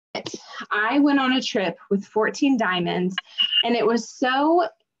I went on a trip with 14 Diamonds, and it was so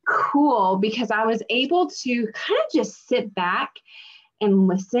cool because I was able to kind of just sit back and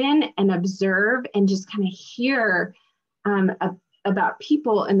listen and observe and just kind of hear about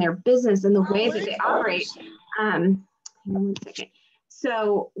people and their business and the way that they operate. Hang on one second.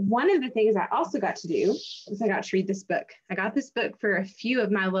 So one of the things I also got to do is I got to read this book. I got this book for a few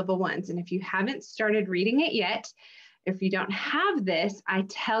of my level ones. And if you haven't started reading it yet, if you don't have this, I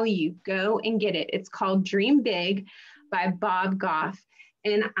tell you, go and get it. It's called Dream Big by Bob Goff.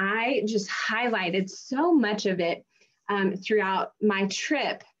 And I just highlighted so much of it throughout my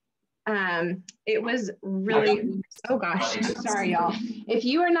trip. It was really, oh gosh, I'm sorry, y'all. If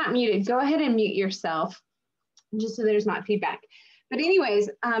you are not muted, go ahead and mute yourself just so there's not feedback. But anyways,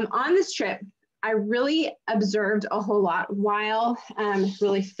 on this trip, I really observed a whole lot while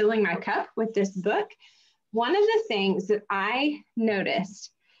really filling my cup with this book. One of the things that I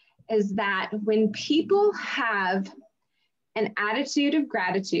noticed is that when people have an attitude of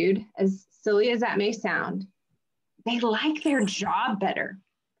gratitude, as silly as that may sound, they like their job better.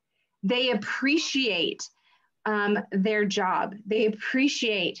 They appreciate their job. They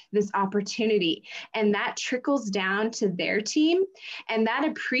appreciate this opportunity, and that trickles down to their team. And that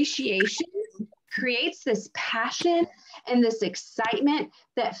appreciation creates this passion and this excitement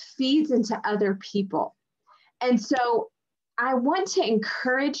that feeds into other people. And so I want to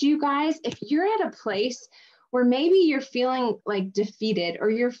encourage you guys, if you're at a place where maybe you're feeling like defeated or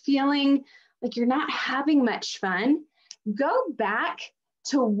you're feeling like you're not having much fun, go back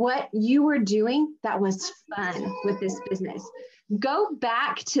to what you were doing that was fun with this business. Go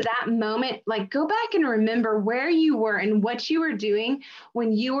back to that moment, like go back and remember where you were and what you were doing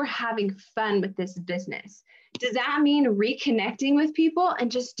when you were having fun with this business. Does that mean reconnecting with people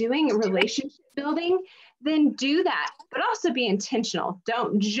and just doing relationship building? Then do that, but also be intentional.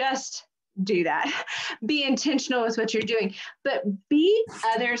 Don't just do that. Be intentional with what you're doing, but be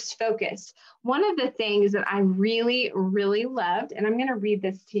others focused. One of the things that I really, really loved, and I'm going to read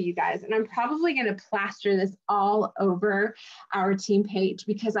this to you guys, and I'm probably going to plaster this all over our team page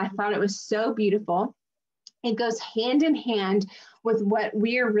because I thought it was so beautiful. It goes hand in hand with what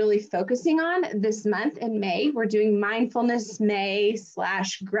we are really focusing on this month in May. We're doing Mindfulness May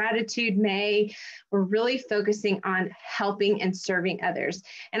 / Gratitude May. We're really focusing on helping and serving others.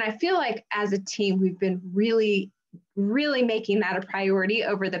 And I feel like as a team, we've been really making that a priority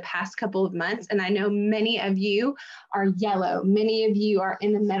over the past couple of months. And I know many of you are yellow. Many of you are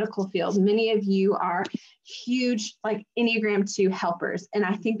in the medical field. Many of you are huge, like Enneagram 2 helpers. And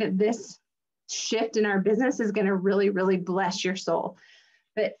I think that this shift in our business is going to really, really bless your soul.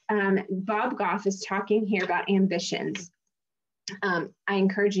 But Bob Goff is talking here about ambitions. I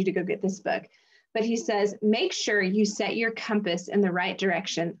encourage you to go get this book. But he says, make sure you set your compass in the right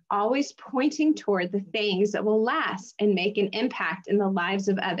direction, always pointing toward the things that will last and make an impact in the lives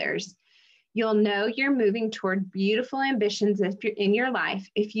of others. You'll know you're moving toward beautiful ambitions in your life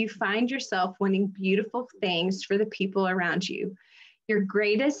if you find yourself wanting beautiful things for the people around you. Your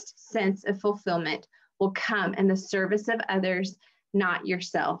greatest sense of fulfillment will come in the service of others, not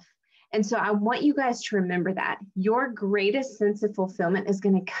yourself. And so I want you guys to remember that your greatest sense of fulfillment is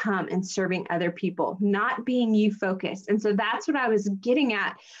going to come in serving other people, not being you focused. And so that's what I was getting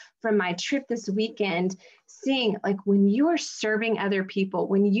at from my trip this weekend, seeing like when you are serving other people,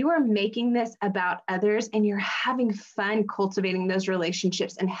 when you are making this about others and you're having fun cultivating those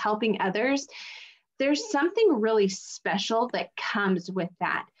relationships and helping others, there's something really special that comes with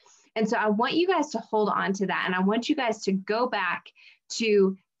that. And so I want you guys to hold on to that. And I want you guys to go back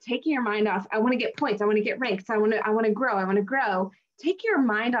to taking your mind off. I want to get points. I want to get ranks. I want to grow. Take your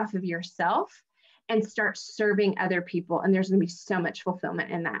mind off of yourself and start serving other people. And there's going to be so much fulfillment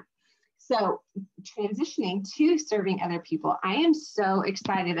in that. So transitioning to serving other people, I am so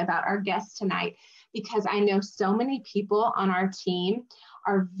excited about our guest tonight because I know so many people on our team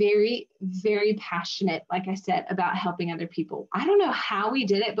are very, very passionate, like I said, about helping other people. I don't know how we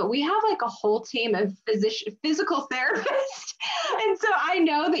did it, but we have like a whole team of physical therapists. And so I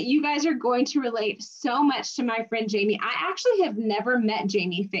know that you guys are going to relate so much to my friend Jamie. I actually have never met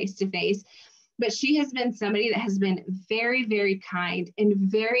Jamie face to face, but she has been somebody that has been very, very kind and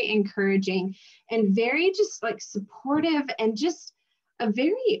very encouraging and very just like supportive and just a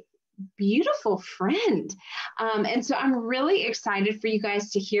very beautiful friend. And so I'm really excited for you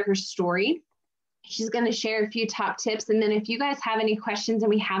guys to hear her story. She's going to share a few top tips. And then if you guys have any questions and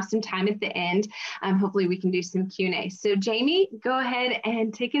we have some time at the end, hopefully we can do some Q&A. So Jamie, go ahead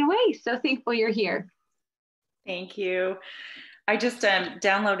and take it away. So thankful you're here. Thank you. I just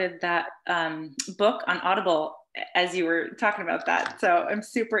downloaded that book on Audible. as you were talking about that. So I'm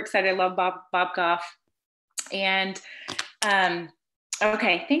super excited. I love Bob Goff. And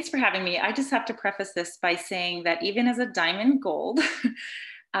okay, thanks for having me. I just have to preface this by saying that even as a diamond gold,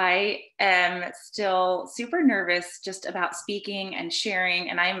 I am still super nervous just about speaking and sharing.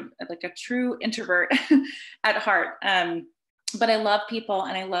 And I'm like a true introvert at heart. But I love people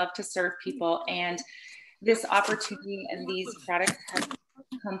and I love to serve people. And this opportunity and these products have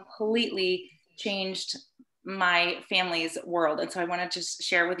completely changed my family's world. And so I want to just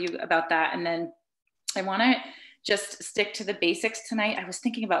share with you about that. And then I want to just stick to the basics tonight. I was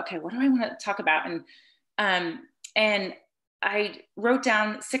thinking about, okay, what do I want to talk about? And I wrote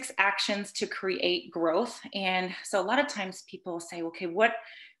down 6 actions to create growth. And so a lot of times people say, okay, what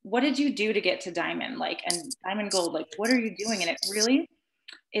did you do to get to diamond, like, and diamond gold, like, what are you doing? And it really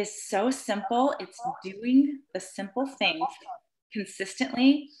is so simple. It's doing the simple things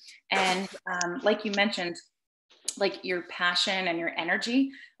consistently. And like you mentioned, like your passion and your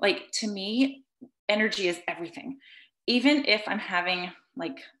energy, like to me, energy is everything. Even if I'm having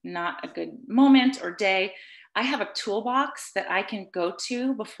like not a good moment or day, I have a toolbox that I can go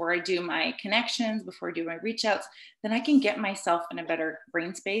to before I do my connections, before I do my reach outs, then I can get myself in a better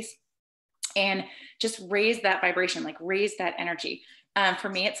brain space and just raise that vibration, like raise that energy. For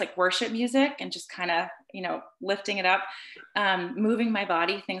me, it's like worship music and just kind of, lifting it up, moving my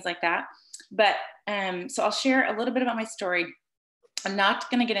body, things like that. But so I'll share a little bit about my story. I'm not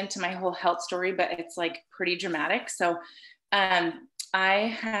going to get into my whole health story, but it's like pretty dramatic. So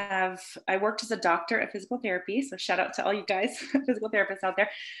I worked as a doctor of physical therapy. So shout out to all you guys, physical therapists out there,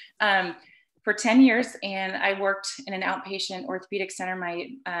 for 10 years. And I worked in an outpatient orthopedic center. My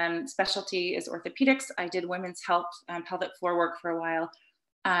specialty is orthopedics. I did women's health, pelvic floor work for a while.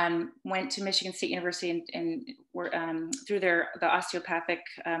 Went to Michigan State University and through the osteopathic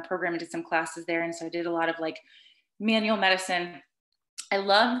program and did some classes there. And so I did a lot of like manual medicine. I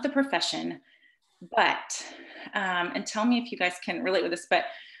love the profession, but, and tell me if you guys can relate with this, but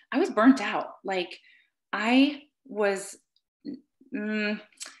I was burnt out. Like I was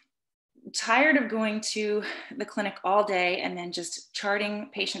tired of going to the clinic all day and then just charting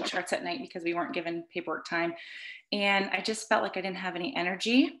patient charts at night because we weren't given paperwork time. And I just felt like I didn't have any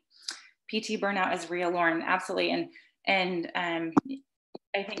energy. PT burnout is real, Lauren, absolutely. And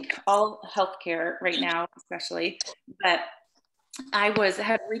I think all healthcare right now, especially, but I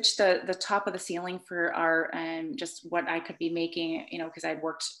had reached the top of the ceiling for our just what I could be making, because I'd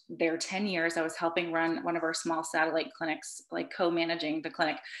worked there 10 years. I was helping run one of our small satellite clinics, like co-managing the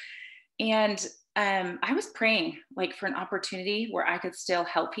clinic. And I was praying like for an opportunity where I could still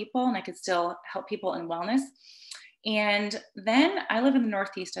help people and I could still help people in wellness. And then I live in the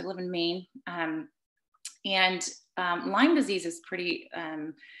Northeast, I live in Maine. And Lyme disease is pretty,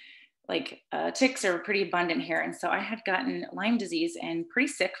 ticks are pretty abundant here. And so I had gotten Lyme disease and pretty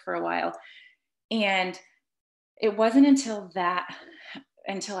sick for a while. And it wasn't until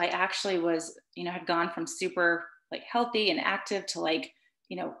I actually was, had gone from super like healthy and active to like,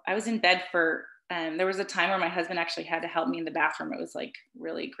 I was in bed for, there was a time where my husband actually had to help me in the bathroom. It was like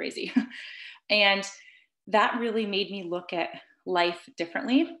really crazy. And that really made me look at life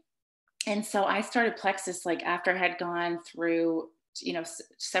differently. And so I started Plexus, like after I had gone through,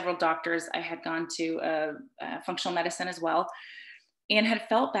 several doctors. I had gone to functional medicine as well and had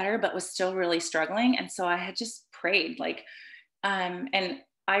felt better, but was still really struggling. And so I had just prayed and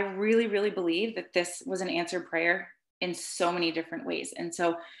I really, really believe that this was an answered prayer in so many different ways. And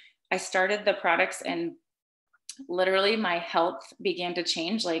so I started the products and literally my health began to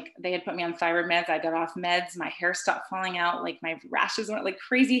change. Like they had put me on thyroid meds. I got off meds. My hair stopped falling out. Like my rashes went, like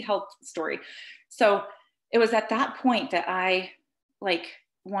crazy health story. So it was at that point that I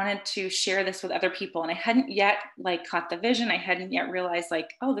wanted to share this with other people. And I hadn't yet caught the vision. I hadn't yet realized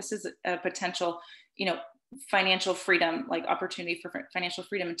oh, this is a potential, financial freedom, opportunity for financial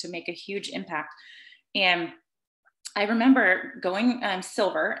freedom and to make a huge impact. And I remember going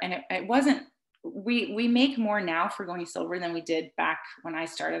silver, and it wasn't, we make more now for going silver than we did back when I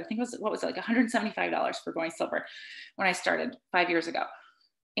started. I think it was, $175 for going silver when I started 5 years ago.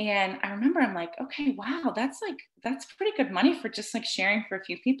 And I remember I'm like, okay, wow, that's pretty good money for just sharing for a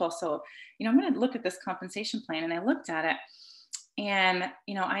few people. So, I'm going to look at this compensation plan. And I looked at it and,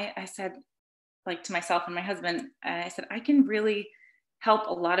 I said to myself and my husband, I said, I can really help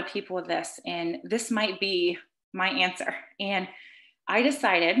a lot of people with this. And this might be my answer. And I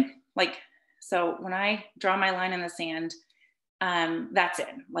decided so when I draw my line in the sand, that's it.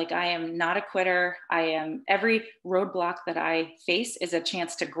 I am not a quitter. Every roadblock that I face is a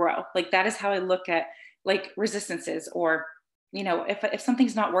chance to grow. That is how I look at resistances or you know, if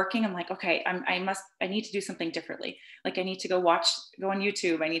something's not working, I'm like, okay, I need to do something differently. Like I need to go on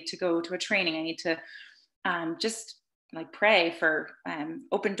YouTube. I need to go to a training. I need to just like pray for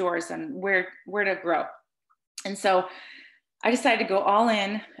open doors and where to grow. And so I decided to go all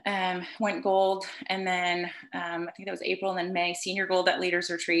in, went gold, and then I think that was April, and then May, senior gold at Leaders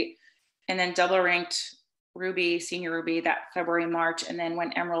Retreat, and then double ranked ruby, senior ruby that February, March, and then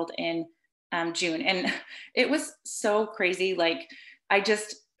went emerald in June. And it was so crazy. Like I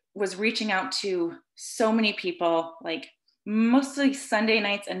just was reaching out to so many people, like mostly Sunday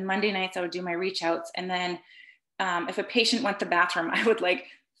nights and Monday nights, I would do my reach outs. And then if a patient went to the bathroom, I would like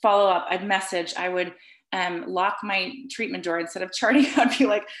follow up, I'd message, I would lock my treatment drawer instead of charting. I'd be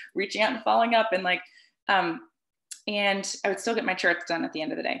like reaching out and following up, and like, and I would still get my charts done at the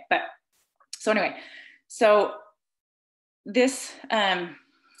end of the day. But so anyway, so this,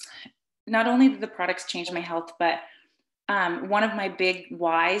 not only did the products change my health, but one of my big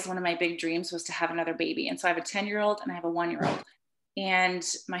whys, one of my big dreams was to have another baby. And so I have a 10-year-old and I have a 1-year-old. And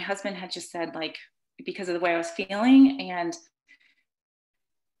my husband had just said, like, because of the way I was feeling, and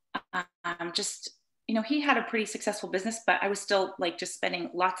just, you know, he had a pretty successful business, but I was still like just spending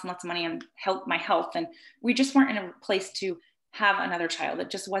lots and lots of money on my health. And we just weren't in a place to have another child. It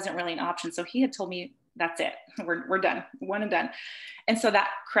just wasn't really an option. So he had told me, that's it, we're done, one and done. And so that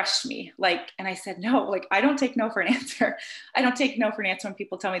crushed me. Like, and I said, no, like, I don't take no for an answer. I don't take no for an answer when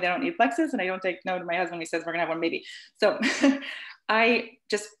people tell me they don't need plexus. And I don't take no to my husband when he says we're gonna have one baby. So I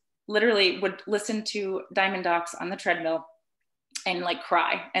just literally would listen to Diamond Docs on the treadmill and like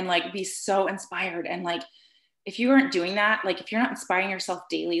cry and like be so inspired. And like, if you aren't doing that, like if you're not inspiring yourself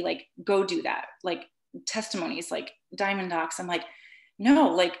daily, like go do that. Like testimonies, like Diamond Docs. I'm like, no,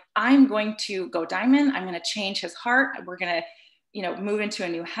 like I'm going to go diamond. I'm going to change his heart. We're going to, you know, move into a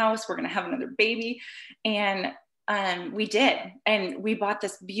new house. We're going to have another baby. And we did. And we bought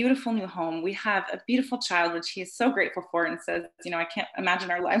this beautiful new home. We have a beautiful child, which he is so grateful for, and says, you know, I can't imagine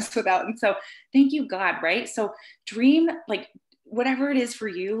our lives without. And so thank you, God. Right. So dream, like whatever it is for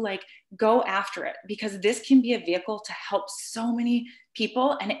you, like go after it, because this can be a vehicle to help so many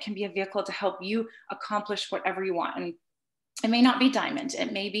people. And it can be a vehicle to help you accomplish whatever you want. And it may not be diamond.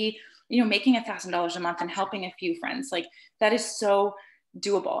 It may be, you know, making $1,000 a month and helping a few friends. Like that is so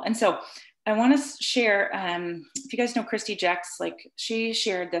doable. And so I want to share, if you guys know Christy Jex, like she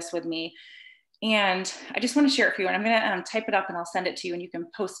shared this with me, and I just want to share it for you. And I'm going to type it up and I'll send it to you and you can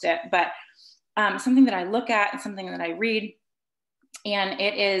post it. But something that I look at and something that I read, and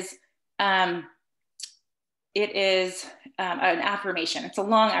it is an affirmation. It's a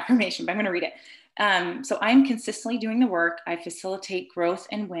long affirmation, but I'm going to read it. So I'm consistently doing the work. I facilitate growth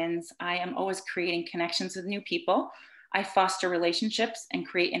and wins. I am always creating connections with new people. I foster relationships and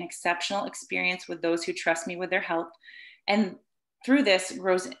create an exceptional experience with those who trust me with their health. And through this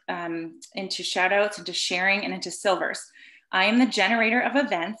grows into shout outs, into sharing, and into silvers. I am the generator of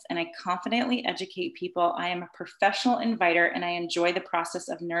events, and I confidently educate people. I am a professional inviter, and I enjoy the process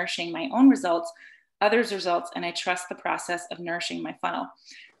of nourishing my own results, others' results, and I trust the process of nourishing my funnel.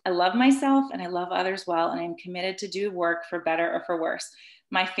 I love myself and I love others well, and I'm committed to do work for better or for worse.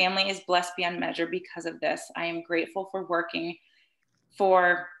 My family is blessed beyond measure because of this. I am grateful for working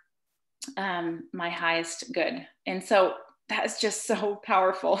for my highest good. And so that is just so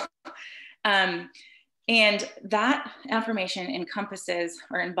powerful. And that affirmation encompasses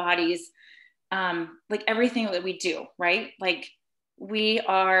or embodies like everything that we do, right? Like we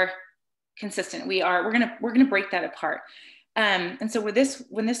are consistent. We're gonna break that apart. And so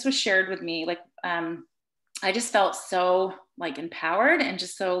when this was shared with me, like, I just felt so like empowered and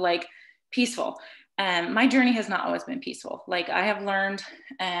just so like peaceful. My journey has not always been peaceful. Like I have learned,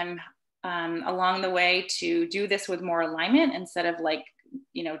 along the way to do this with more alignment instead of like,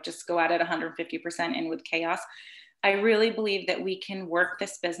 you know, just go at it 150% in with chaos. I really believe that we can work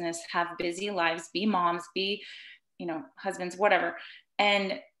this business, have busy lives, be moms, be, you know, husbands, whatever,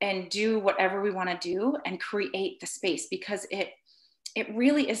 and do whatever we want to do and create the space, because it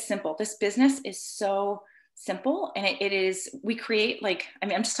really is simple. This business is so simple, and it is, we create like, I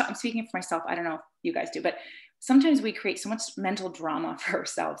mean, I'm speaking for myself. I don't know if you guys do, but sometimes we create so much mental drama for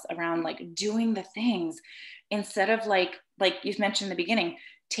ourselves around like doing the things instead of like you mentioned in the beginning,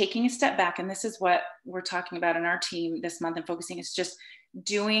 taking a step back. And this is what we're talking about in our team this month and focusing is just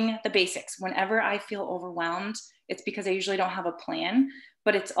doing the basics. Whenever I feel overwhelmed, it's because I usually don't have a plan,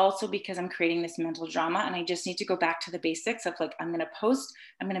 but it's also because I'm creating this mental drama, and I just need to go back to the basics of like, I'm going to post,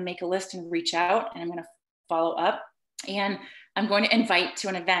 I'm going to make a list and reach out, and I'm going to follow up, and I'm going to invite to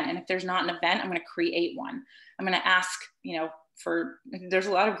an event. And if there's not an event, I'm going to create one. I'm going to ask, you know, there's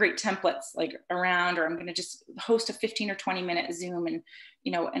a lot of great templates like around, or I'm going to just host a 15 or 20 minute Zoom, and,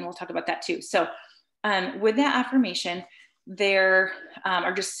 and we'll talk about that too. So with that affirmation, there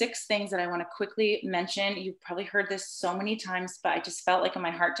are just 6 things that I want to quickly mention. You've probably heard this so many times, but I just felt like in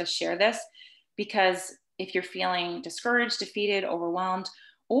my heart to share this, because if you're feeling discouraged, defeated, overwhelmed,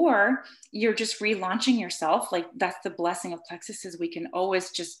 or you're just relaunching yourself, like that's the blessing of Plexus, is we can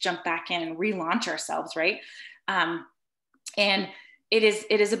always just jump back in and relaunch ourselves, right? And it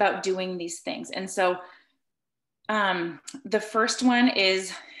is about doing these things. And so the first one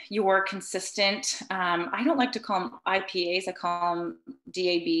is your consistent, I don't like to call them IPAs, I call them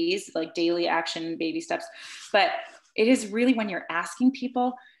DABs, like daily action baby steps. But it is really when you're asking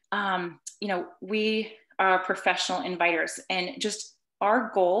people, we are professional inviters, and just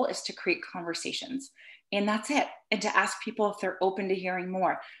our goal is to create conversations, and that's it. And to ask people if they're open to hearing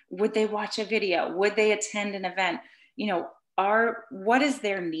more. Would they watch a video? Would they attend an event? What is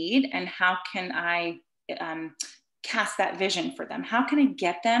their need, and how can I cast that vision for them? How can I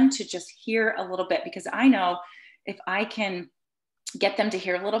get them to just hear a little bit? Because I know if I can get them to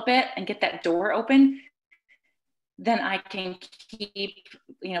hear a little bit and get that door open, then I can keep,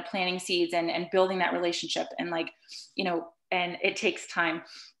 planting seeds and building that relationship, and and it takes time.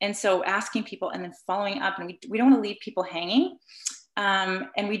 And so asking people and then following up, and we don't want to leave people hanging.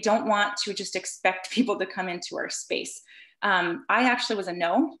 And we don't want to just expect people to come into our space. I actually was a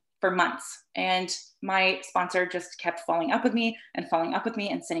no for months, and my sponsor just kept following up with me and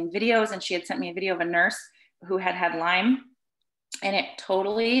sending videos. And she had sent me a video of a nurse who had Lyme. And it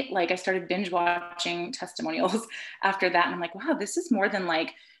totally, I started binge watching testimonials after that. And I'm like, wow, this is more than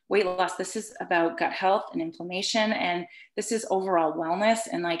weight loss. This is about gut health and inflammation. And this is overall wellness.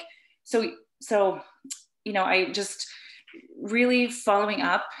 And so, I just really following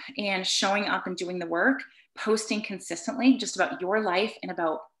up and showing up and doing the work, posting consistently just about your life and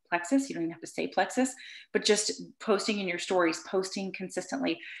about Plexus. You don't even have to say Plexus, but just posting in your stories, posting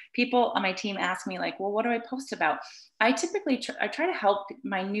consistently. People on my team ask me well, what do I post about? I typically I try to help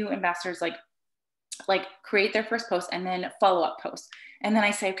my new ambassadors create their first post and then follow-up posts. And then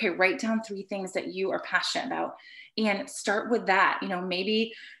I say, okay, write down 3 things that you are passionate about and start with that.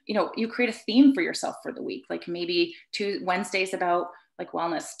 Maybe, you create a theme for yourself for the week. Maybe Wednesdays about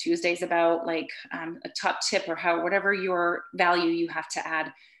wellness, Tuesdays about a top tip or whatever your value you have to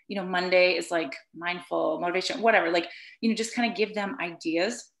add. Monday is mindful motivation, whatever, just kind of give them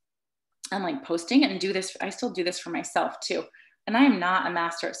ideas and posting and do this. I still do this for myself too. And I am not a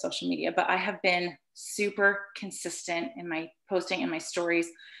master at social media, but I have been super consistent in my posting and my stories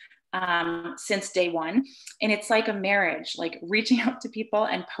since day one. And it's like a marriage, reaching out to people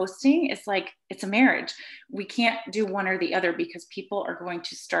and posting is it's a marriage. We can't do one or the other, because people are going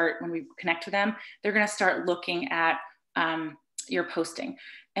to start, when we connect with them, they're going to start looking at your posting,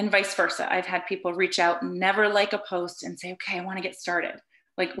 and vice versa. I've had people reach out, never like a post, and say, okay, I want to get started.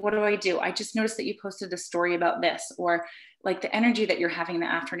 What do? I just noticed that you posted a story about this, or the energy that you're having in the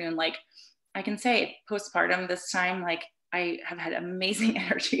afternoon. I can say postpartum this time, I have had amazing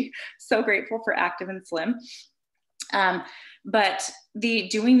energy. So grateful for Active and Slim. But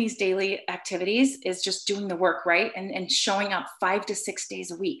doing these daily activities is just doing the work, right? And showing up 5 to 6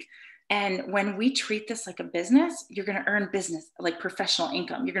 days a week. And when we treat this like a business, you're going to earn business, professional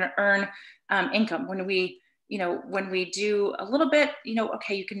income. You're going to earn income. When we do a little bit,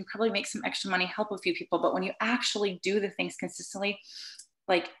 okay, you can probably make some extra money, help a few people. But when you actually do the things consistently,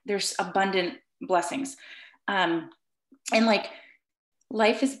 there's abundant blessings. And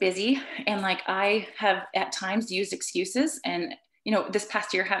life is busy. And I have at times used excuses, and this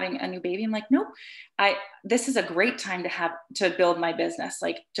past year having a new baby, I'm nope, this is a great time to build my business.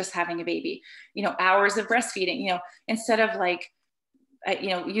 Just having a baby, hours of breastfeeding, instead of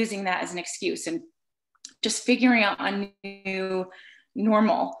using that as an excuse, and just figuring out a new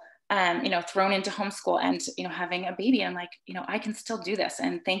normal, thrown into homeschool and, having a baby. I'm I can still do this.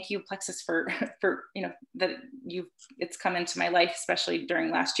 And thank you, Plexus, for, that it's come into my life, especially during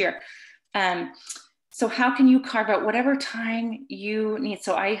last year. So how can you carve out whatever time you need?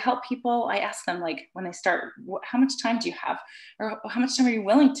 So I help people, I ask them when they start, how much time do you have? Or how much time are you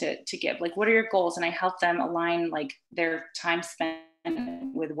willing to give? What are your goals? And I help them align their time spent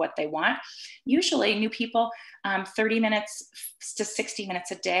with what they want. Usually new people, 30 minutes to 60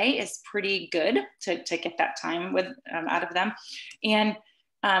 minutes a day is pretty good to get that time out of them. And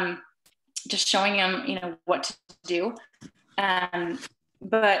just showing them, what to do.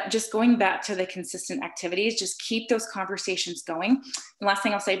 But just going back to the consistent activities, just keep those conversations going. The last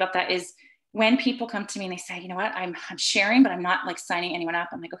thing I'll say about that is when people come to me and they say, you know what, I'm sharing, but I'm not signing anyone up.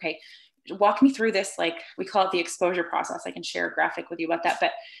 I'm okay, walk me through this, like we call it the exposure process. I can share a graphic with you about that,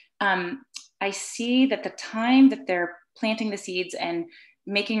 but I see that the time that they're planting the seeds and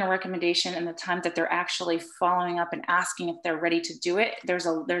making a recommendation and the time that they're actually following up and asking if they're ready to do it, there's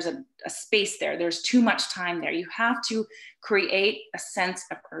a space there. There's too much time there. You have to create a sense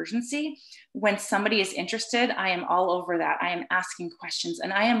of urgency. When somebody is interested, I am all over that. I am asking questions,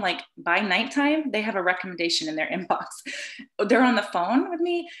 and I am like, by nighttime, they have a recommendation in their inbox. They're on the phone with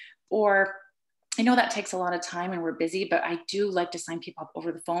me, or I know that takes a lot of time and we're busy, but I do like to sign people up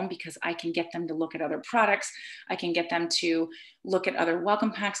over the phone because I can get them to look at other products. I can get them to look at other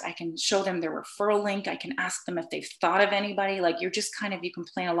welcome packs. I can show them their referral link. I can ask them if they've thought of anybody. Like, you're just kind of, you can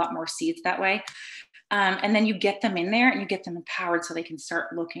plant a lot more seeds that way. And then you get them in there and you get them empowered so they can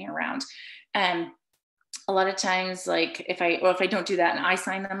start looking around. A lot of times, like if I don't do that and I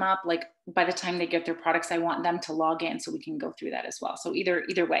sign them up, like by the time they get their products, I want them to log in so we can go through that as well. So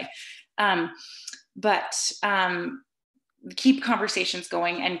either way, but keep conversations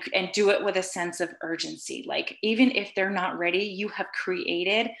going and do it with a sense of urgency. Like, even if they're not ready, you have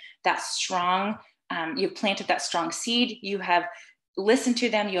created that strong, you've planted that strong seed. You have listened to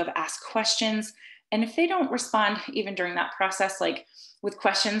them. You have asked questions. And if they don't respond, even during that process, like with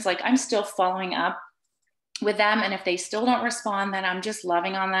questions, like I'm still following up with them. And if they still don't respond, then I'm just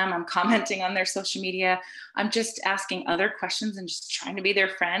loving on them. I'm commenting on their social media. I'm just asking other questions and just trying to be their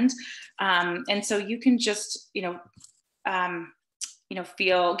friend. And so you can just, get a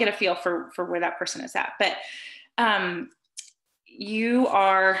feel for where that person is at. But you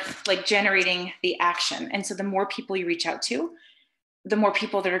are like generating the action. And so the more people you reach out to, the more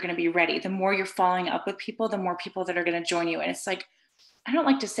people that are going to be ready. The more you're following up with people, the more people that are going to join you. And it's like, I don't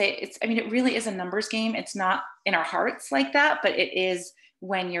like to say it really is a numbers game. It's not in our hearts like that, but it is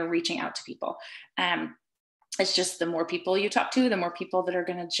when you're reaching out to people. It's just the more people you talk to, the more people that are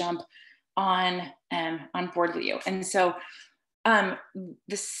going to jump on board with you. And so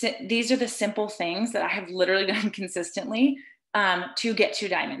these are the simple things that I have literally done consistently to get to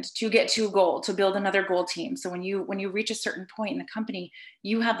diamond, to get to gold, to build another gold team. So when you reach a certain point in the company,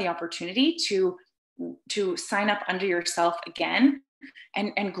 you have the opportunity to sign up under yourself again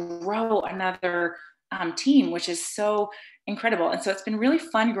and grow another team, which is so incredible. And so it's been really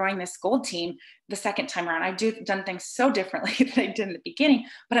fun growing this gold team the second time around. I've done things so differently than I did in the beginning,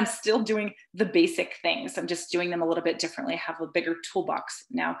 but I'm still doing the basic things. I'm just doing them a little bit differently. I have a bigger toolbox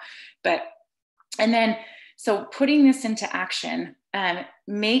now. So putting this into action,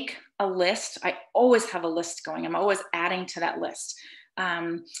 make a list. I always have a list going. I'm always adding to that list.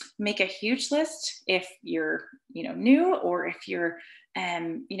 Make a huge list if you're, new, or if you're,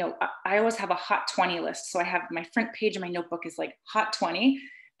 I always have a hot 20 list. So I have my front page of my notebook is like hot 20.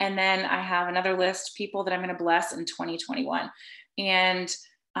 And then I have another list, people that I'm going to bless in 2021. And,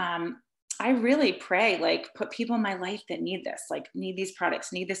 I really pray, like, put people in my life that need this, like need these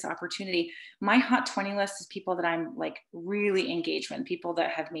products, need this opportunity. My hot 20 list is people that I'm like really engaged with, people that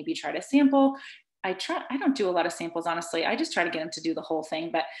have maybe tried a sample. I don't do a lot of samples, honestly. I just try to get them to do the whole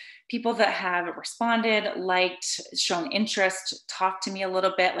thing, but people that have responded, liked, shown interest, talked to me a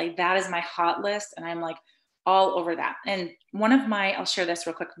little bit, like that is my hot list. And I'm like all over that. And I'll share this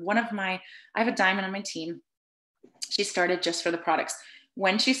real quick. I have a diamond on my team. She started just for the products.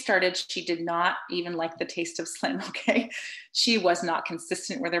 When she started, she did not even like the taste of Slim. Okay. She was not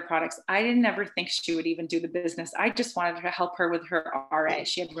consistent with her products. I didn't ever think she would even do the business. I just wanted to help her with her RA.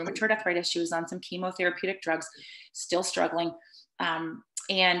 She had rheumatoid arthritis. She was on some chemotherapeutic drugs, still struggling. They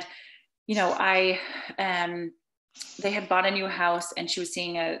had bought a new house and she was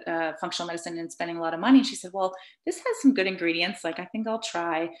seeing a functional medicine and spending a lot of money. And she said, well, this has some good ingredients. Like, I think I'll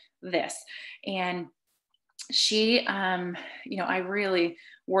try this. And she, I really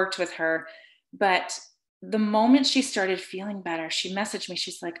worked with her, but the moment she started feeling better, she messaged me.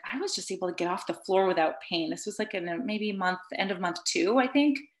 She's like, I was just able to get off the floor without pain. This was like in maybe end of month 2, I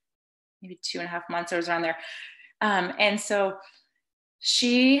think, maybe 2.5 months. I was around there. And so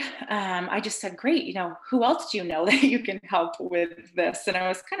I just said, great, who else do you know that you can help with this? And I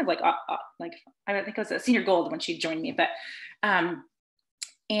was kind of like I think I was a senior gold when she joined me, but,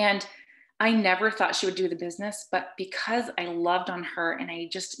 and I never thought she would do the business, but because I loved on her and I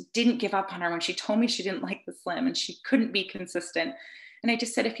just didn't give up on her when she told me she didn't like the Slim and she couldn't be consistent. And I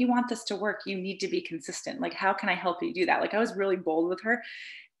just said, if you want this to work, you need to be consistent. Like, how can I help you do that? Like, I was really bold with her.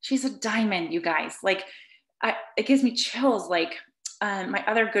 She's a diamond, you guys. Like, it gives me chills. Like, my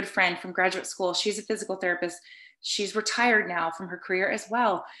other good friend from graduate school, she's a physical therapist. She's retired now from her career as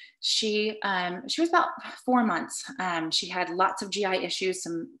well. She was about 4 months. She had lots of GI issues,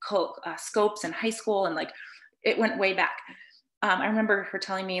 some scopes in high school, and like it went way back. I remember her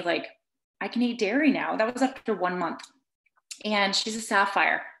telling me, like, I can eat dairy now. That was after 1 month. And she's a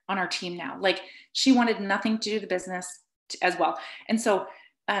sapphire on our team now. Like, she wanted nothing to do with the business as well. And so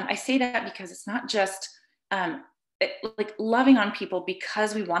I say that because it's not just like loving on people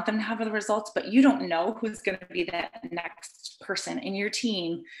because we want them to have the results, but you don't know who's going to be that next person in your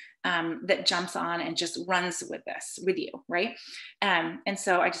team that jumps on and just runs with this with you, right? And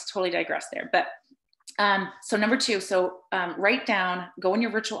so I just totally digress there. But so number two, write down, go in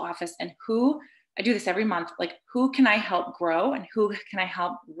your virtual office, and I do this every month, like, who can I help grow and who can I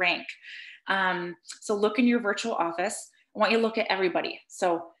help rank? So look in your virtual office. I want you to look at everybody.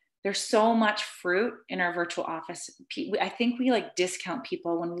 So there's so much fruit in our virtual office. I think we like discount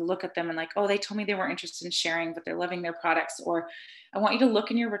people when we look at them and like, oh, they told me they weren't interested in sharing, but they're loving their products. Or I want you to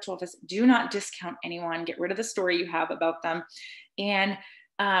look in your virtual office. Do not discount anyone. Get rid of the story you have about them, and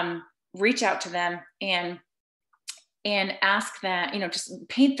reach out to them and ask that, just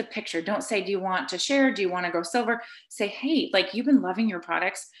paint the picture. Don't say, do you want to share? Do you want to go silver? Say, hey, like, you've been loving your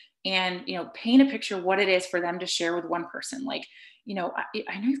products, and, paint a picture what it is for them to share with one person. Like, I know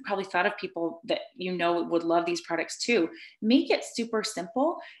you've probably thought of people that, would love these products too. Make it super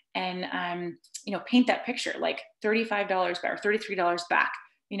simple and, paint that picture, like $35 back or $33 back,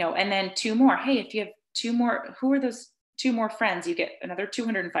 and then two more. Hey, if you have two more, who are those two more friends? You get another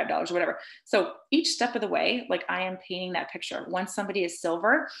 $205 or whatever. So each step of the way, like, I am painting that picture. Once somebody is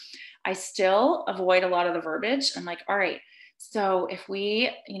silver, I still avoid a lot of the verbiage. I'm like, all right, so if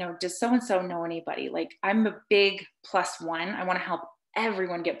we, does so-and-so know anybody? Like, I'm a big +1. I want to help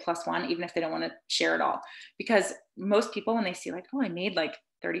everyone get +1, even if they don't want to share it all. Because most people, when they see like, oh, I made like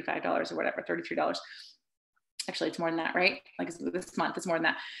 $35 or whatever, $33. Actually, it's more than that, right? Like, this month it's more than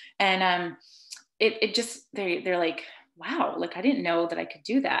that. And it just, they're like, wow, like, I didn't know that I could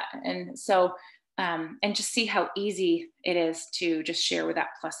do that. And so, and just see how easy it is to just share with that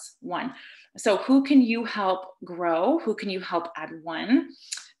 +1. So who can you help grow? Who can you help add one?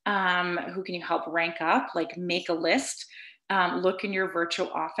 Who can you help rank up? Like, make a list. Look in your virtual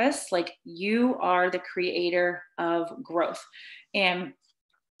office. Like, you are the creator of growth. And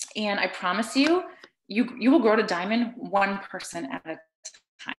I promise you, you will grow to diamond one person at a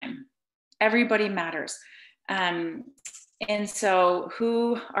time. Everybody matters. And so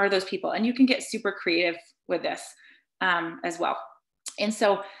who are those people? And you can get super creative with this as well. And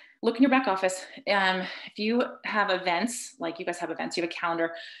so look in your back office. If you have events, like you guys have events, you have a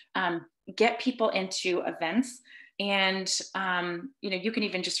calendar, get people into events. And, you can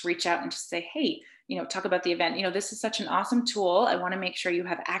even just reach out and just say, hey, talk about the event. This is such an awesome tool. I want to make sure you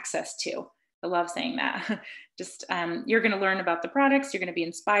have access to. I love saying that. Just, you're going to learn about the products. You're going to be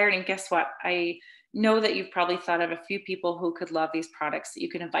inspired. And guess what? I know that you've probably thought of a few people who could love these products that you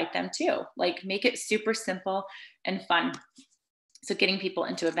can invite them to. Like, make it super simple and fun. So getting people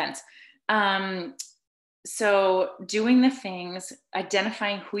into events. So doing the things,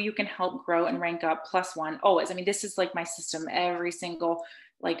 identifying who you can help grow and rank up +1 always. I mean, this is like my system. Every single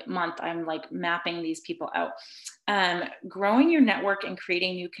like month, I'm like mapping these people out. Growing your network and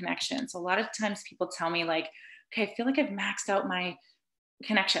creating new connections. A lot of times people tell me like, okay, I feel like I've maxed out my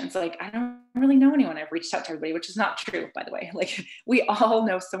connections. Like, I don't really know anyone. I've reached out to everybody, which is not true, by the way. Like, we all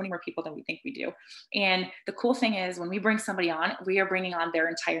know so many more people than we think we do. And the cool thing is, when we bring somebody on, we are bringing on their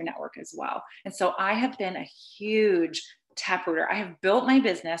entire network as well. And so I have been a huge taprooter. I have built my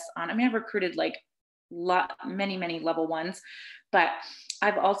business on, I've recruited like many level ones, but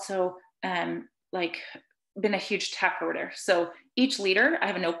I've also like been a huge taprooter. So each leader, I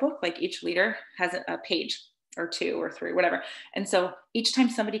have a notebook, like each leader has a page or 2 or 3, whatever. And so each time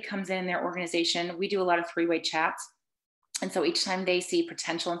somebody comes in their organization, we do a lot of 3-way chats. And so each time they see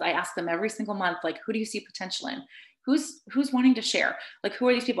potential, and I ask them every single month, like, who do you see potential in? Who's wanting to share? Like, who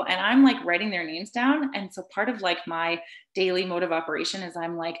are these people? And I'm like writing their names down. And so part of like my daily mode of operation is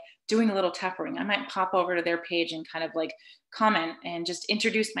I'm like doing a little tapping. I might pop over to their page and kind of like comment and just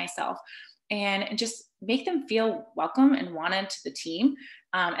introduce myself and just make them feel welcome and wanted to the team.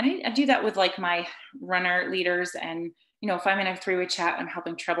 And I do that with like my runner leaders. And, if I'm in a 3-way chat, I'm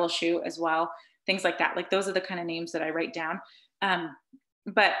helping troubleshoot as well. Things like that. Like, those are the kind of names that I write down.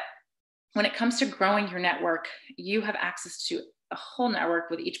 But when it comes to growing your network, you have access to a whole network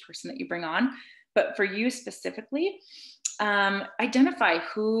with each person that you bring on. But for you specifically, identify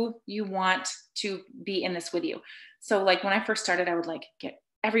who you want to be in this with you. So like when I first started, I would like get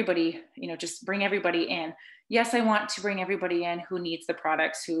everybody, just bring everybody in. Yes, I want to bring everybody in who needs the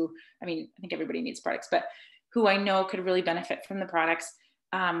products, I think everybody needs products, but who I know could really benefit from the products.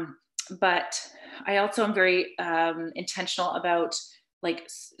 But I also am very intentional about like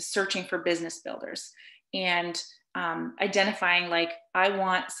searching for business builders. And identifying like, I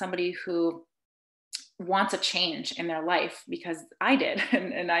want somebody who wants a change in their life because I did,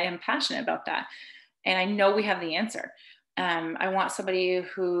 and I am passionate about that. And I know we have the answer. I want somebody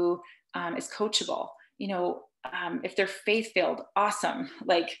who is coachable, if they're faith filled, awesome.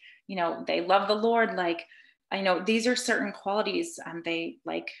 Like, they love the Lord. Like, I know these are certain qualities. They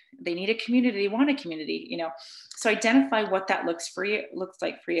need a community, they want a community, so identify what that looks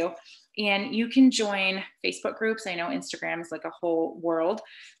like for you. And you can join Facebook groups. I know Instagram is like a whole world.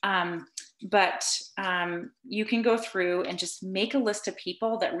 But you can go through and just make a list of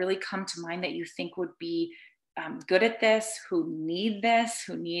people that really come to mind that you think would be good at this, who need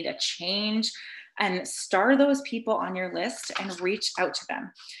a change, and star those people on your list and reach out to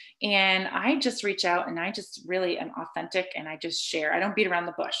them. And I just reach out and I just really am authentic and I just share. I don't beat around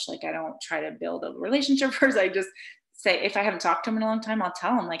the bush. Like, I don't try to build a relationship first. I just say, if I haven't talked to them in a long time, I'll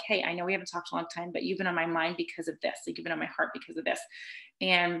tell them like, hey, I know we haven't talked a long time, but you've been on my mind because of this. Like, you've been on my heart because of this.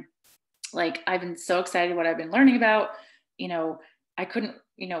 And like, I've been so excited what I've been learning about, I couldn't,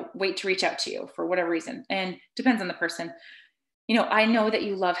 wait to reach out to you for whatever reason. And depends on the person. I know that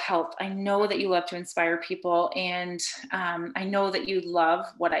you love health. I know that you love to inspire people. And I know that you love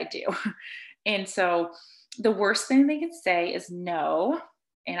what I do. And so the worst thing they can say is no.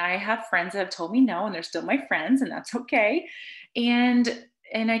 And I have friends that have told me no, and they're still my friends, and that's okay. And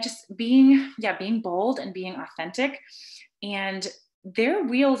I just being bold and being authentic, and their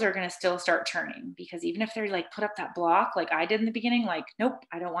wheels are going to still start turning, because even if they're like put up that block, like I did in the beginning, like, nope,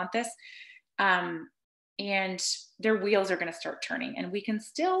 I don't want this. And their wheels are going to start turning, and we can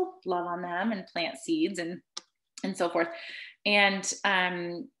still love on them and plant seeds and so forth. And,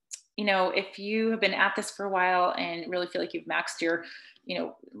 if you have been at this for a while and really feel like you've maxed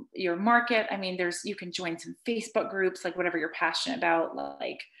your market, I mean, you can join some Facebook groups, like whatever you're passionate about,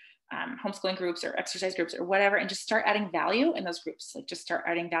 like homeschooling groups or exercise groups or whatever, and just start adding value in those groups. Like, just start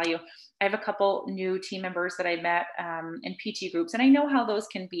adding value. I have a couple new team members that I met in PT groups, and I know how those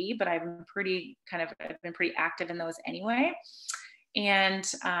can be, but I've been pretty active in those anyway. And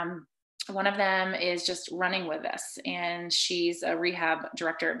one of them is just running with us, and she's a rehab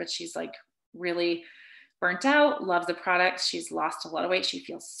director, but she's like really burnt out, loves the product. She's lost a lot of weight. She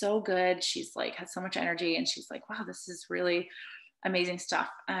feels so good. She's like, has so much energy, and she's like, wow, this is really amazing stuff.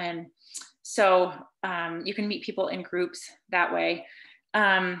 And so you can meet people in groups that way.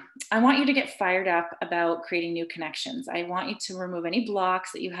 I want you to get fired up about creating new connections. I want you to remove any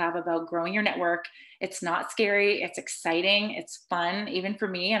blocks that you have about growing your network. It's not scary. It's exciting. It's fun. Even for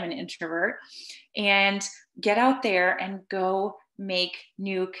me, I'm an introvert. And get out there and go make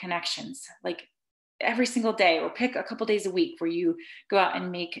new connections. Like, every single day, or pick a couple days a week where you go out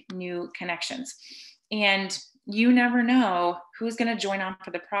and make new connections. And you never know who's going to join on for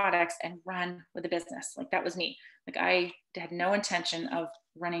the products and run with the business. Like, that was me. Like, I had no intention of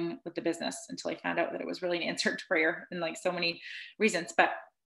running with the business until I found out that it was really an answer to prayer in like so many reasons. But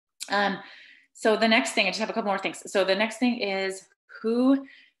so the next thing, I just have a couple more things. So the next thing is, who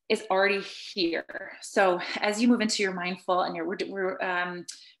is already here. So as you move into your mindful, and we're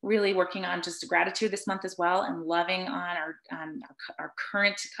really working on just gratitude this month as well, and loving on our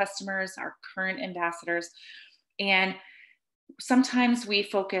current customers, our current ambassadors. And sometimes we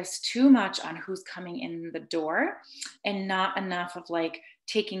focus too much on who's coming in the door, and not enough of like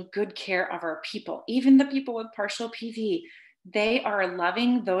taking good care of our people. Even the people with partial PV, they are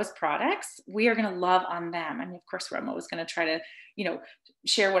loving those products. We are going to love on them. I mean, of course, I'm always going to try to,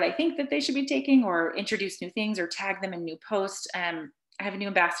 share what I think that they should be taking, or introduce new things, or tag them in new posts. I have a new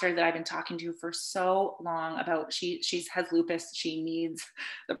ambassador that I've been talking to for so long about, she has lupus. She needs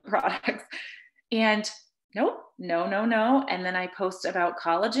the products. And nope, no. And then I post about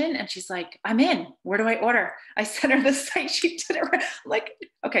collagen, and she's like, I'm in. Where do I order? I sent her the site. She did it. I'm like,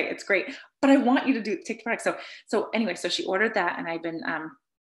 okay, it's great, but I want you to take the product. So anyway, so she ordered that, and I've been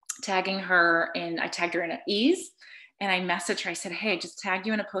tagging her in. I tagged her in at Ease, and I messaged her. I said, hey, I just tagged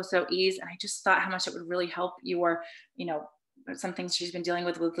you in a post about Ease, and I just thought how much it would really help your, some things she's been dealing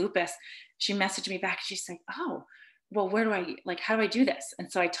with lupus. She messaged me back. She's like, oh, well, how do I do this?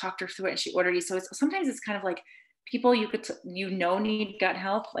 And so I talked her through it, and she ordered it. So sometimes it's kind of like people need gut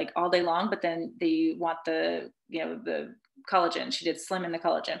health like all day long, but then they want the collagen. She did Slim in the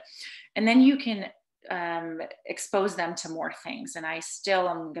collagen. And then you can expose them to more things. And I still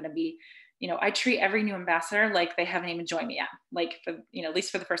am going to be, I treat every new ambassador like they haven't even joined me yet. Like, for, at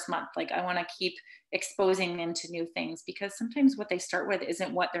least for the first month, like I want to keep exposing them to new things, because sometimes what they start with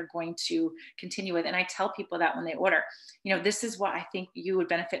isn't what they're going to continue with. And I tell people that when they order, this is what I think you would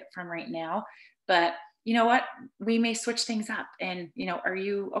benefit from right now, but you know what, we may switch things up. And, are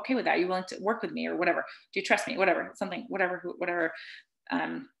you okay with that? Are you willing to work with me or whatever? Do you trust me? Whatever, something, whatever.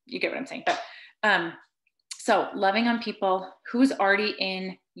 You get what I'm saying. But so loving on people who's already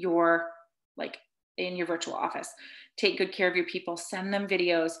in your, in your virtual office. Take good care of your people, send them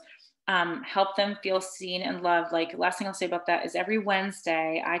videos, help them feel seen and loved. Like, last thing I'll say about that is every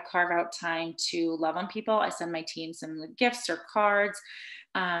Wednesday I carve out time to love on people. I send my team some gifts or cards.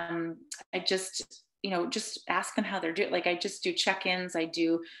 I just, just ask them how they're doing. Like, I just do check-ins. I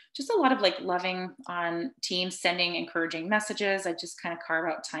do just a lot of loving on teams, sending encouraging messages. I just kind of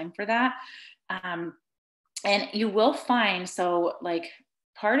carve out time for that. And you will find, so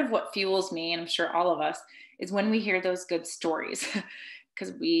part of what fuels me, and I'm sure all of us, is when we hear those good stories,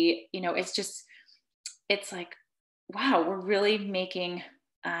 because it's like, wow, we're really making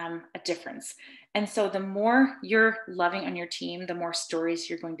a difference. And so the more you're loving on your team, the more stories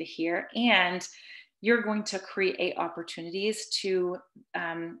you're going to hear, and you're going to create opportunities to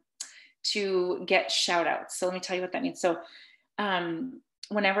get shout outs. So let me tell you what that means. So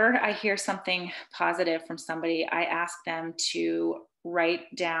whenever I hear something positive from somebody, I ask them to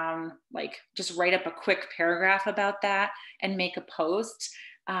write down, just write up a quick paragraph about that and make a post,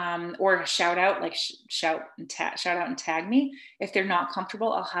 or a shout out, shout out and tag me. If they're not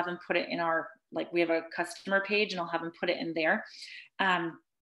comfortable, I'll have them put it in our, we have a customer page, and I'll have them put it in there. And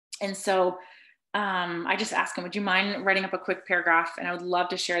so I just ask them, would you mind writing up a quick paragraph? And I would love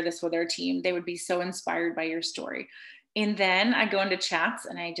to share this with our team. They would be so inspired by your story. And then I go into chats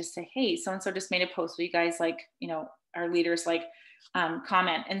and I just say, hey, so-and-so just made a post. Will you guys our leaders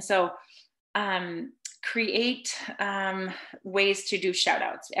comment? And so create ways to do shout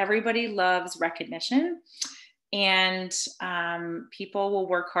outs. Everybody loves recognition, and people will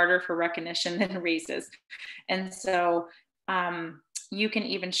work harder for recognition than raises. And so you can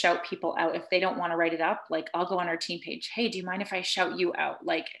even shout people out if they don't want to write it up. I'll go on our team page. Hey, do you mind if I shout you out?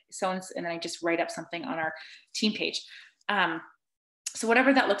 And then I just write up something on our team page. So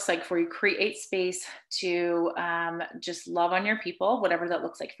whatever that looks like for you, create space to just love on your people, whatever that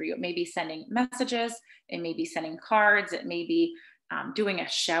looks like for you. It may be sending messages, it may be sending cards, it may be doing a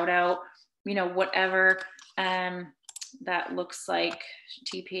shout out, whatever that looks like.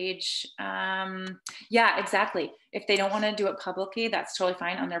 T page. Yeah, exactly. If they don't want to do it publicly, that's totally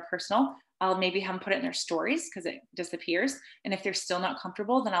fine on their personal. I'll maybe have them put it in their stories because it disappears. And if they're still not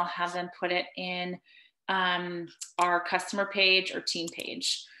comfortable, then I'll have them put it in our customer page or team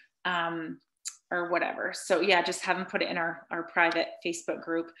page, or whatever. So yeah, just have them put it in our private Facebook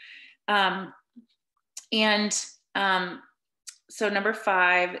group. So number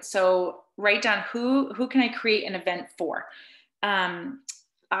 5, so write down who can I create an event for?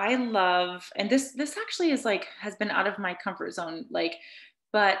 I love, and this actually is has been out of my comfort zone,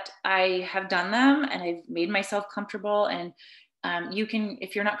 but I have done them and I've made myself comfortable. And you can,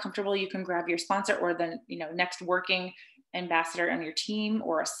 if you're not comfortable, you can grab your sponsor or the next working ambassador on your team,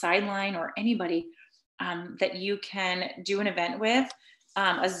 or a sideline, or anybody that you can do an event with,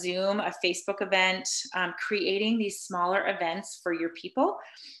 a Zoom, a Facebook event, creating these smaller events for your people.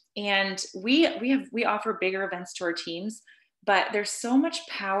 And we offer bigger events to our teams, but there's so much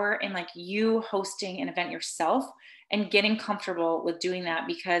power in you hosting an event yourself and getting comfortable with doing that,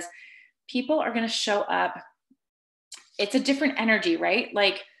 because people are going to show up. It's a different energy, right?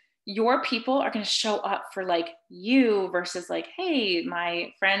 Your people are going to show up for you versus hey,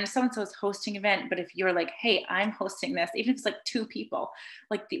 my friend so-and-so is hosting an event. But if you're hey, I'm hosting this, even if it's 2 people,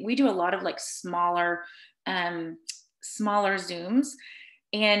 we do a lot of smaller Zooms,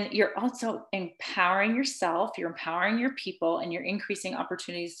 and you're also empowering yourself, you're empowering your people, and you're increasing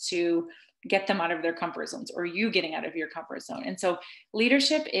opportunities to get them out of their comfort zones, or you getting out of your comfort zone. And so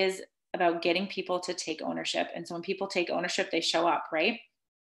leadership is about getting people to take ownership. And so when people take ownership, they show up, right?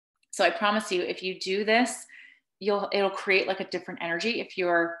 So I promise you, if you do this, it'll create a different energy. If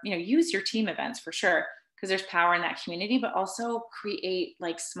you're, use your team events for sure, because there's power in that community, but also create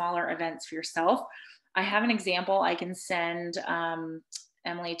smaller events for yourself. I have an example I can send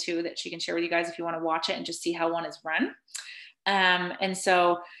Emily too, that she can share with you guys if you want to watch it and just see how one is run. And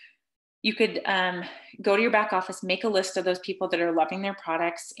so you could go to your back office, make a list of those people that are loving their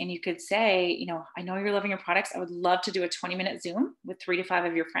products. And you could say, I know you're loving your products. I would love to do a 20-minute Zoom with 3 to 5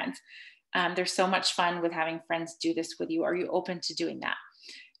 of your friends. There's so much fun with having friends do this with you. Are you open to doing that?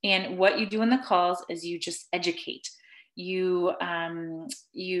 And what you do in the calls is you just educate. You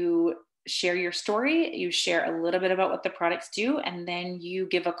share your story, you share a little bit about what the products do, and then you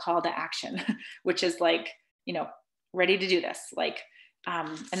give a call to action, which is ready to do this.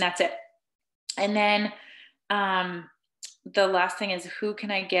 And that's it. And then the last thing is, who can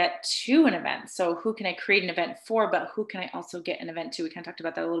I get to an event? So who can I create an event for, but who can I also get an event to? We kind of talked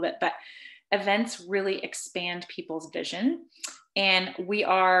about that a little bit, but events really expand people's vision. And we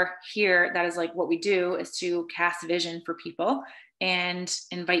are here, that is like what we do, is to cast vision for people and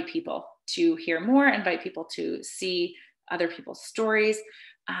invite people to hear more, invite people to see other people's stories.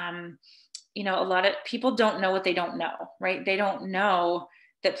 You know, a lot of people don't know what they don't know, right? They don't know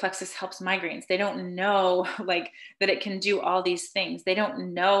that Plexus helps migraines. They don't know like that it can do all these things. They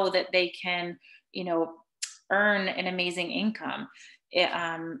don't know that they can, you know, earn an amazing income.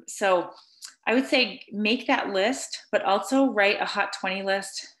 So I would say make that list, but also write a hot 20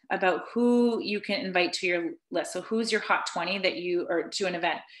 list about who you can invite to your list. So who's your hot 20 that you, or to an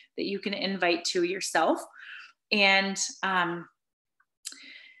event that you can invite to yourself. And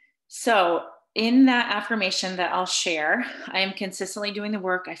so in that affirmation that I'll share, I am consistently doing the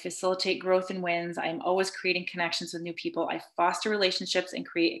work. I facilitate growth and wins. I'm always creating connections with new people. I foster relationships and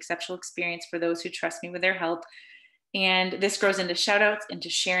create exceptional experience for those who trust me with their help. And this grows into shout outs, into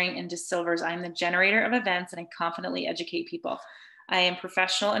sharing, into silvers. I'm the generator of events and I confidently educate people. I am a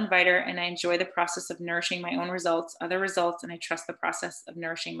professional inviter and I enjoy the process of nourishing my own results, other results, and I trust the process of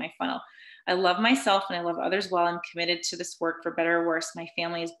nourishing my funnel. I love myself and I love others well. I'm committed to this work for better or worse. My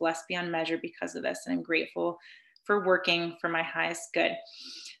family is blessed beyond measure because of this, and I'm grateful for working for my highest good.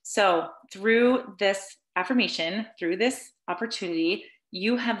 So through this affirmation, through this opportunity,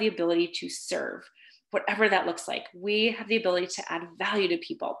 you have the ability to serve, whatever that looks like. We have the ability to add value to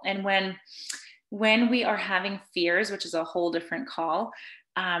people. And when we are having fears, which is a whole different call,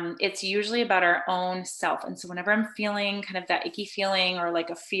 it's usually about our own self. And so whenever I'm feeling kind of that icky feeling or like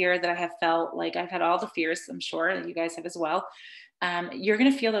a fear that I have felt, like I've had all the fears, I'm sure you guys have as well. You're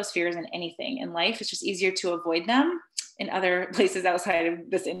going to feel those fears in anything in life. It's just easier to avoid them in other places outside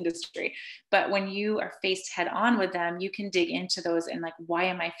of this industry. But when you are faced head on with them, you can dig into those and like, why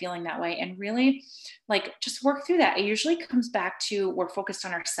am I feeling that way? And really like just work through that. It usually comes back to we're focused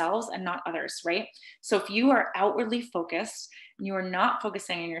on ourselves and not others, right? So if you are outwardly focused and you are not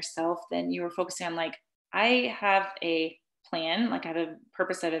focusing on yourself, then you are focusing on like, I have a plan, like I have a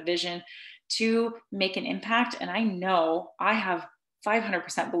purpose, I have a vision to make an impact. And I know I have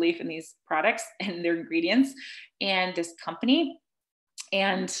 500% belief in these products and their ingredients and this company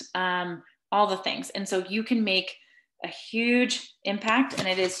and all the things. And so you can make a huge impact and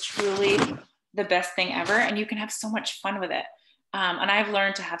it is truly the best thing ever. And you can have so much fun with it. And I've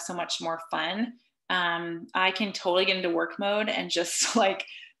learned to have so much more fun. I can totally get into work mode and just like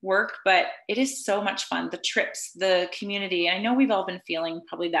work, but it is so much fun. The trips, the community. I know we've all been feeling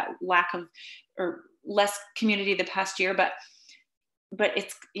probably that lack of or less community the past year, but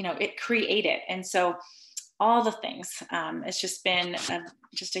it's, you know, it created. And so all the things, it's just been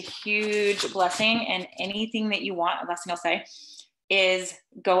just a huge blessing. And anything that you want, last thing I'll say is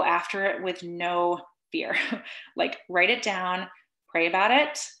go after it with no fear. Like write it down, pray about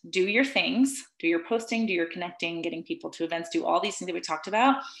it, do your things, do your posting, do your connecting, getting people to events, do all these things that we talked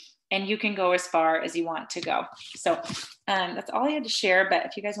about. And you can go as far as you want to go. So that's all I had to share. But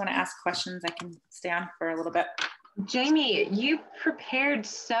if you guys want to ask questions, I can stay on for a little bit. Jamie, you prepared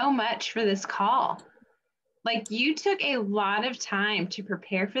so much for this call. Like you took a lot of time to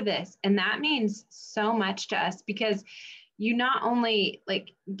prepare for this. And that means so much to us because you not only like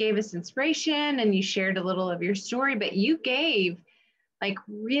gave us inspiration and you shared a little of your story, but you gave like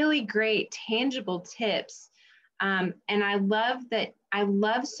really great tangible tips. And I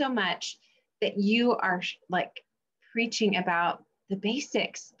love so much that you are like preaching about the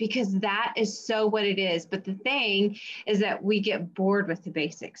basics because that is so what it is. But the thing is that we get bored with the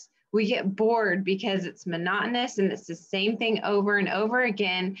basics. We get bored because it's monotonous and it's the same thing over and over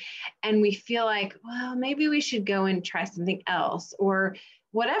again. And we feel like, well, maybe we should go and try something else or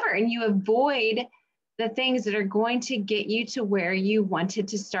whatever. And you avoid the things that are going to get you to where you wanted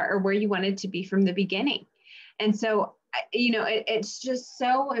to start or where you wanted to be from the beginning. And so, you know, it's just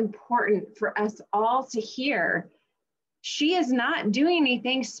so important for us all to hear. She is not doing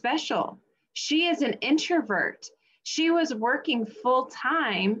anything special. She is an introvert. She was working full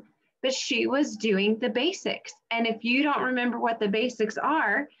time, but she was doing the basics. And if you don't remember what the basics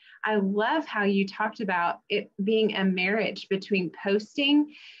are, I love how you talked about it being a marriage between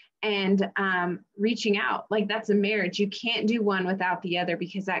posting and reaching out. Like that's a marriage. You can't do one without the other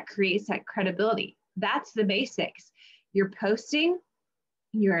because that creates that credibility. That's the basics. You're posting,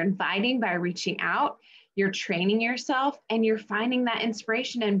 you're inviting by reaching out, you're training yourself, and you're finding that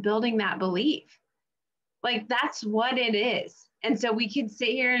inspiration and building that belief. Like that's what it is. And so we could sit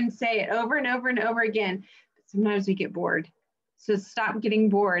here and say it over and over and over again, but sometimes we get bored. So stop getting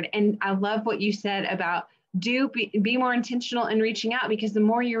bored. And I love what you said about be more intentional in reaching out, because the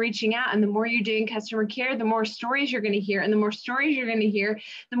more you're reaching out and the more you're doing customer care, the more stories you're going to hear. And the more stories you're going to hear,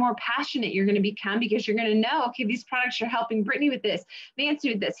 the more passionate you're going to become, because you're going to know, okay, these products are helping Brittany with this,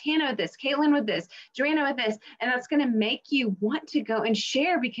 Nancy with this, Hannah with this, Caitlin with this, Joanna with this. And that's going to make you want to go and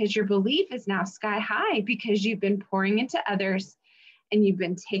share, because your belief is now sky high, because you've been pouring into others and you've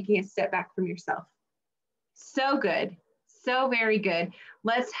been taking a step back from yourself. So good. So very good.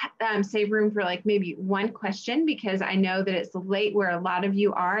 Let's save room for like maybe one question, because I know that it's late where a lot of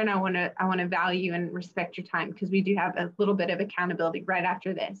you are, and I want to value and respect your time, because we do have a little bit of accountability right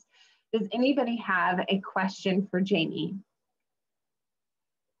after this. Does anybody have a question for Jamie?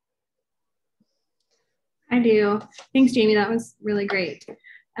 I do. Thanks, Jamie. That was really great.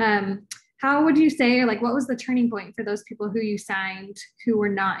 How would you say, like, what was the turning point for those people who you signed who were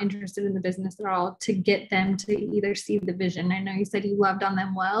not interested in the business at all, to get them to either see the vision? I know you said you loved on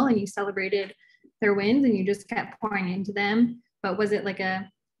them well and you celebrated their wins and you just kept pouring into them, but was it like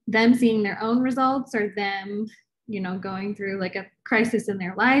them seeing their own results, or them, going through like a crisis in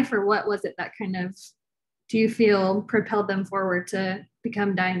their life, or what was it that kind of, do you feel, propelled them forward to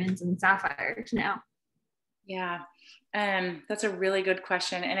become diamonds and sapphires now? Yeah. That's a really good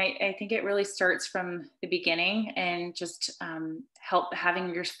question. And I think it really starts from the beginning, and just help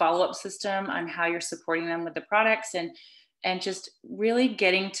having your follow-up system on how you're supporting them with the products, and just really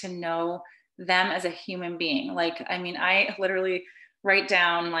getting to know them as a human being. Like, I mean, I literally write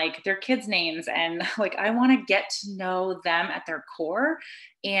down like their kids' names, and like, I want to get to know them at their core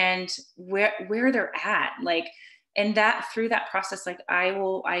and where they're at. Like, and that through that process, like I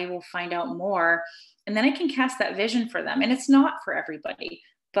will find out more. And then I can cast that vision for them. And it's not for everybody,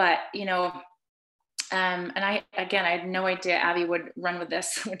 but and I had no idea Abby would run with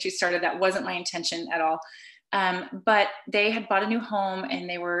this when she started. That wasn't my intention at all. But they had bought a new home and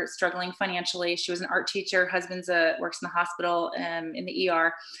they were struggling financially. She was an art teacher. Husband's works in the hospital, in the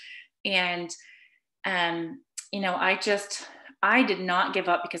ER. And, I did not give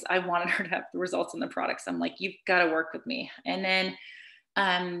up, because I wanted her to have the results in the products. I'm like, you've got to work with me. And then,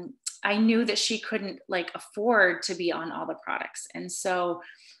 I knew that she couldn't like afford to be on all the products. And so,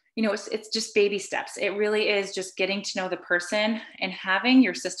 it's just baby steps. It really is just getting to know the person and having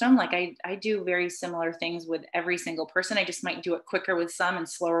your system. Like I do very similar things with every single person. I just might do it quicker with some and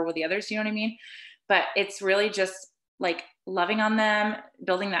slower with the others. You know what I mean? But it's really just like loving on them,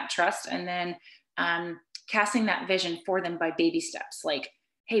 building that trust, and then casting that vision for them by baby steps. Like,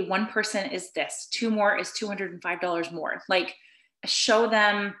 hey, one person is this, two more is $205 more. Like, show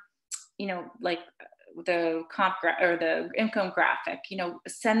them, like the comp or the income graphic,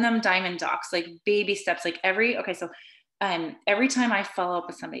 send them diamond docs, like baby steps, like every time I follow up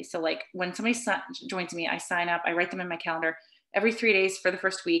with somebody. So like when somebody joins me, I sign up, I write them in my calendar every 3 days for the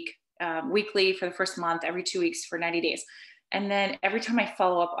first week, weekly for the first month, every 2 weeks for 90 days. And then every time I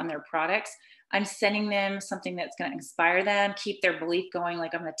follow up on their products, I'm sending them something that's going to inspire them, keep their belief going.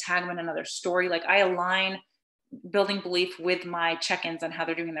 Like I'm going to tag them in another story. Like I align building belief with my check-ins on how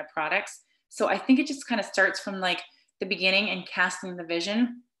they're doing their products. So I think it just kind of starts from like the beginning and casting the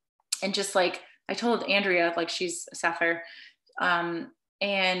vision. And just like I told Andrea, like she's a sapphire,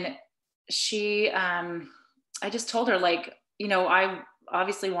 and she, I just told her like, I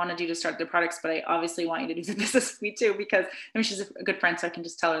obviously wanted you to start the products, but I obviously want you to do the business with me too, because she's a good friend, so I can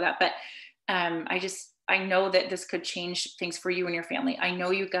just tell her that. But I know that this could change things for you and your family. I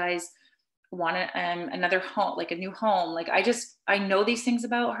know you guys want another home, like a new home. Like I know these things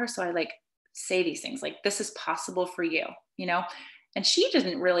about her. So I like say these things like, this is possible for you, and she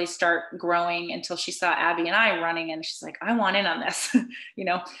didn't really start growing until she saw Abby and I running, and she's like, I want in on this,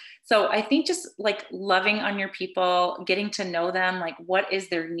 So I think just like loving on your people, getting to know them, like what is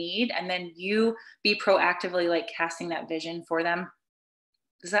their need? And then you be proactively like casting that vision for them.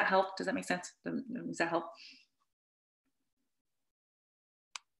 Does that help? Does that make sense? Does that help?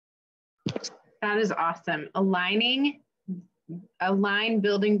 That is awesome. Align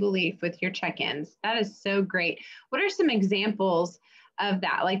building belief with your check-ins. That is so great. What are some examples of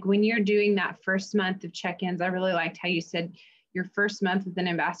that? Like when you're doing that first month of check-ins, I really liked how you said your first month with an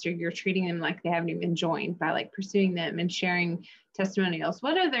ambassador, you're treating them like they haven't even joined by like pursuing them and sharing testimonials.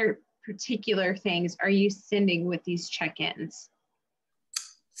 What other particular things are you sending with these check-ins?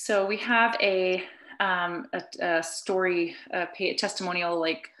 So we have a story, testimonial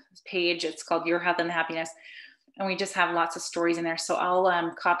like page. It's called Your Health and Happiness. And we just have lots of stories in there. So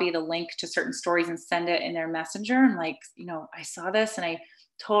I'll copy the link to certain stories and send it in their messenger. And like, I saw this and I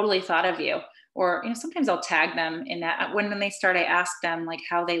totally thought of you. Or, sometimes I'll tag them in that. When they start, I ask them like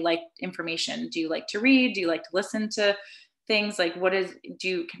how they like information. Do you like to read? Do you like to listen to things like,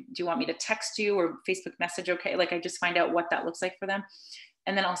 do you want me to text you or Facebook message? Okay. Like I just find out what that looks like for them.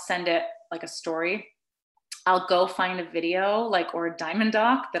 And then I'll send it like a story. I'll go find a video like, or a diamond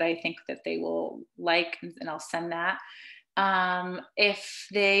doc that I think that they will like, and I'll send that. If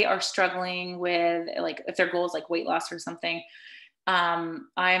they are struggling with like, if their goal is like weight loss or something,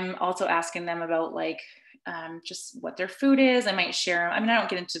 I'm also asking them about like, just what their food is. I might share, I mean, I don't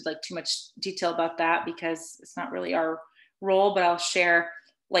get into like too much detail about that because it's not really our role, but I'll share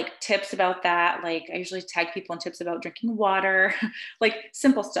like tips about that. Like I usually tag people in tips about drinking water, like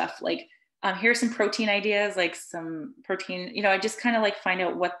simple stuff. Like, here's some protein ideas, like some protein, I just kind of like find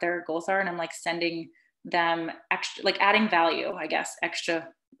out what their goals are. And I'm like sending them extra, like adding value, I guess, extra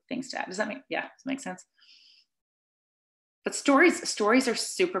things to add. Does that make sense? But stories are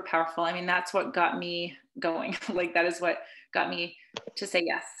super powerful. I mean, that's what got me going. Like that is what got me to say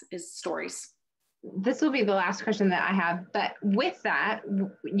yes, is stories. This will be the last question that I have, but with that,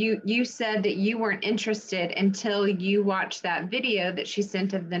 you said that you weren't interested until you watched that video that she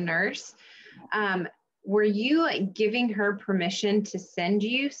sent of the nurse. Were you like giving her permission to send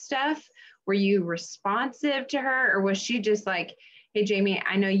you stuff? Were you responsive to her, or was she just like, hey, Jamie,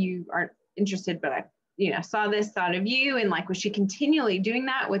 I know you aren't interested, but I saw this, thought of you, and like, was she continually doing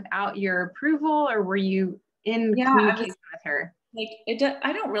that without your approval, or were you in communication with her? Like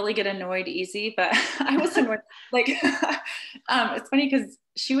I don't really get annoyed easy, but I was annoyed. Like, it's funny because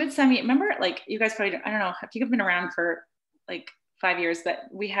she would send me, remember, like you guys probably, I don't know if you've been around for like 5 years, but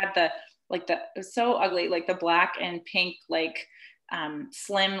we had it was so ugly, like the black and pink, like,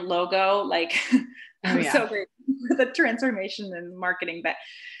 slim logo, like, oh, yeah. So great for the transformation and marketing. But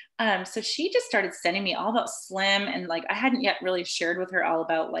so she just started sending me all about slim, and like I hadn't yet really shared with her all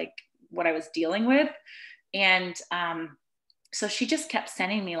about like what I was dealing with. And so she just kept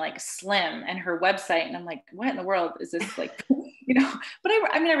sending me like slim and her website, and I'm like, what in the world is this? Like, but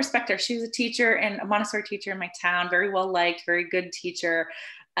I mean, I respect her. She was a teacher, and a Montessori teacher in my town, very well liked, very good teacher.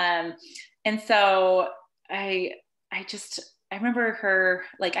 And so I remember her,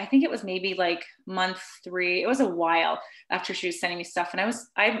 like, I think it was maybe like month 3. It was a while after she was sending me stuff. And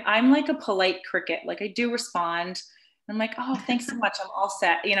I'm like a polite cricket. Like I do respond. I'm like, oh, thanks so much. I'm all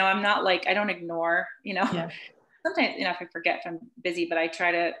set. I'm not like, I don't ignore, Yeah. Sometimes, if I forget, if I'm busy, but I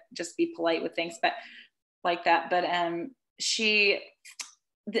try to just be polite with things, but like that. But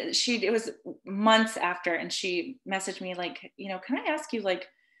it was months after, and she messaged me like, can I ask you like,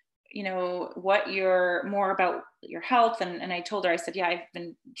 what you're more about your health? And I told her, I said, yeah, I've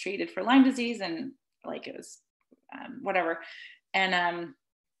been treated for Lyme disease, and like it was whatever. And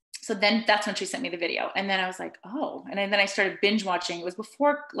so then that's when she sent me the video. And then I was like, oh, and then I started binge watching. It was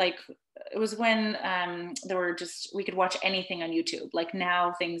before, like, it was when we could watch anything on YouTube. Like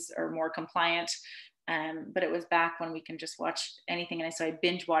now things are more compliant. But it was back when we can just watch anything. And so I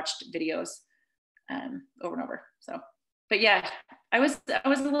binge watched videos over and over. So, but yeah, I was a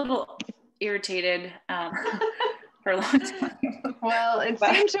little irritated for a long time. Well, it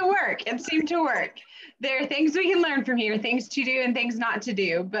seemed to work. There are things we can learn from here, things to do and things not to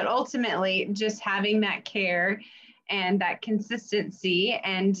do. But ultimately, just having that care and that consistency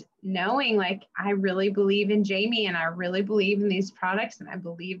and knowing, like, I really believe in Jamie and I really believe in these products, and I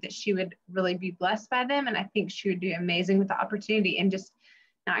believe that she would really be blessed by them. And I think she would do amazing with the opportunity, and just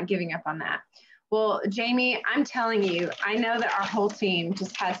not giving up on that. Well, Jamie, I'm telling you, I know that our whole team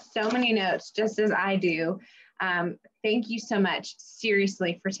just has so many notes, just as I do. Thank you so much,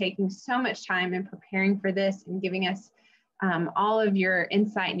 seriously, for taking so much time and preparing for this and giving us all of your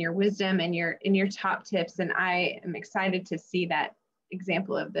insight and your wisdom and your top tips. And I am excited to see that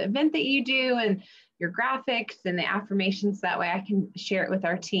example of the event that you do and your graphics and the affirmations. That way I can share it with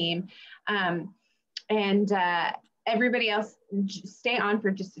our team. Everybody else, stay on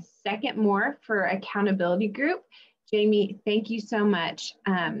for just a second more for accountability group. Jamie, thank you so much.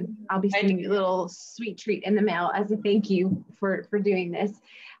 I'll be sending you a little sweet treat in the mail as a thank you for doing this.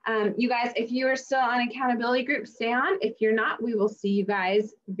 You guys, if you are still on accountability group, stay on. If you're not, we will see you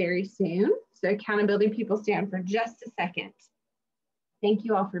guys very soon. So accountability people, stay on for just a second. Thank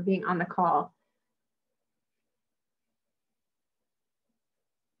you all for being on the call.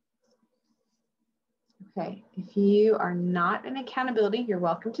 Okay, if you are not in accountability, you're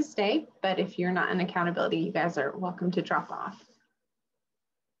welcome to stay. But if you're not in accountability, you guys are welcome to drop off.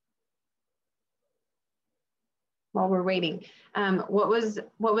 While we're waiting, what was a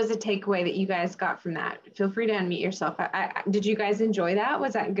takeaway that you guys got from that? Feel free to unmute yourself. Did you guys enjoy that?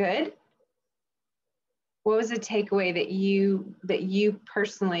 Was that good? What was a takeaway that you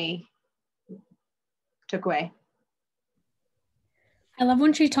personally took away? I love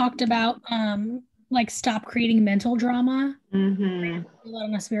when she talked about like stop creating mental drama. Mm-hmm.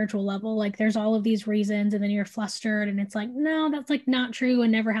 On a spiritual level, like there's all of these reasons, and then you're flustered, and it's like, no, that's like not true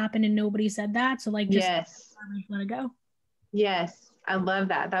and never happened, and nobody said that. So like, just Yes. let it go. Yes. I love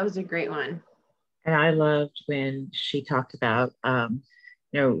that. That was a great one. And I loved when she talked about,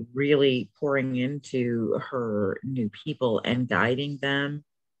 really pouring into her new people and guiding them.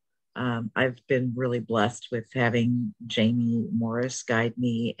 I've been really blessed with having Jamie Morris guide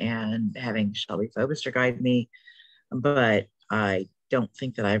me and having Shelby Fobister guide me, but I don't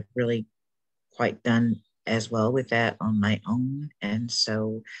think that I've really quite done as well with that on my own. And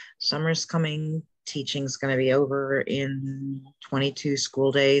so summer's coming, teaching's going to be over in 22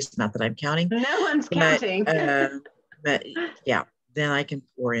 school days. Not that I'm counting. No one's counting. But yeah, then I can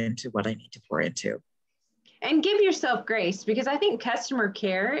pour into what I need to pour into. And give yourself grace, because I think customer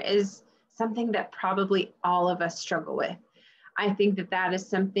care is something that probably all of us struggle with. I think that that is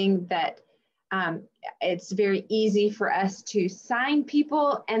something that it's very easy for us to sign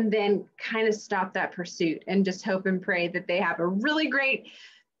people and then kind of stop that pursuit and just hope and pray that they have a really great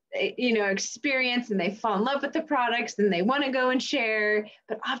experience and they fall in love with the products and they want to go and share.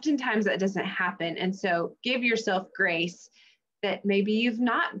 But oftentimes that doesn't happen. And so give yourself grace that maybe you've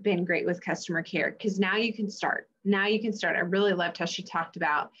not been great with customer care, because now you can start. Now you can start. I really loved how she talked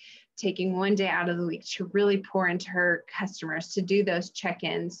about taking one day out of the week to really pour into her customers, to do those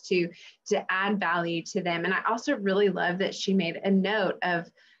check-ins, to add value to them. And I also really love that she made a note of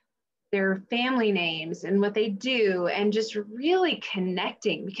their family names and what they do, and just really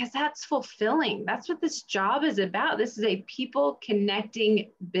connecting, because that's fulfilling. That's what this job is about. This is a people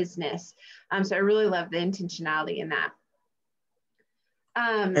connecting business. So I really love the intentionality in that.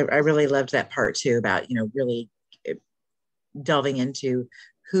 I really loved that part too about, really delving into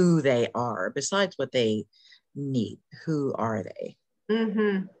who they are besides what they need. Who are they?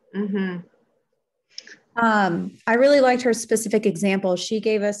 Mm-hmm. Mm-hmm. I really liked her specific example. She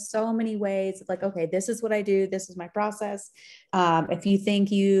gave us so many ways of like, okay, this is what I do. This is my process. If you think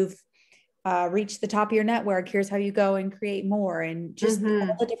you've reached the top of your network, here's how you go and create more, and just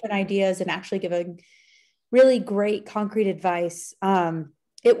all the different ideas, and actually giving really great concrete advice.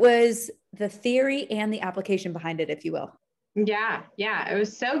 It was the theory and the application behind it, if you will. Yeah. It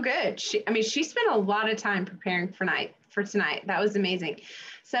was so good. She spent a lot of time preparing for tonight. That was amazing.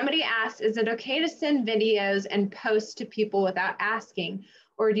 Somebody asked, is it okay to send videos and post to people without asking?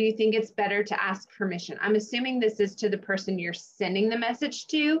 Or do you think it's better to ask permission? I'm assuming this is to the person you're sending the message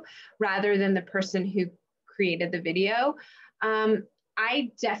to rather than the person who created the video.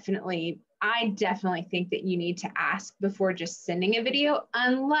 I definitely think that you need to ask before just sending a video,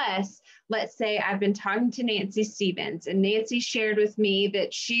 unless, let's say, I've been talking to Nancy Stevens and Nancy shared with me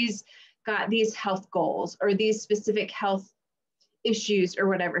that she's got these health goals or these specific health issues or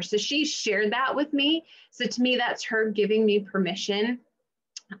whatever. So she shared that with me. So to me, that's her giving me permission.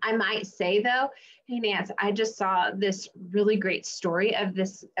 I might say though, hey Nance, I just saw this really great story of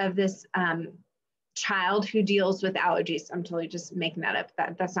this child who deals with allergies. I'm totally just making that up.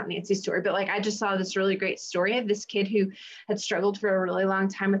 That's not Nancy's story, but like I just saw this really great story of this kid who had struggled for a really long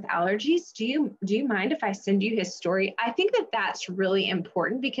time with allergies. Do you mind if I send you his story? I think that that's really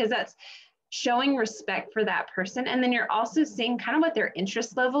important, because that's showing respect for that person. And then you're also seeing kind of what their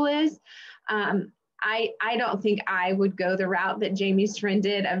interest level is. I don't think I would go the route that Jamie's friend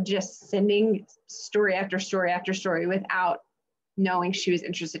did of just sending story after story after story without knowing she was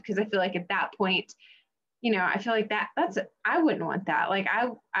interested. Because I feel like at that point, I feel like I wouldn't want that. Like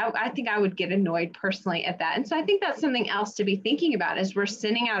I think I would get annoyed personally at that. And so I think that's something else to be thinking about as we're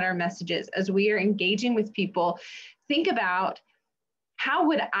sending out our messages, as we are engaging with people. Think about, how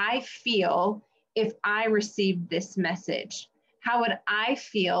would I feel if I received this message? How would I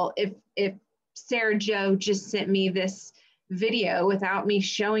feel if Sarah Jo just sent me this video without me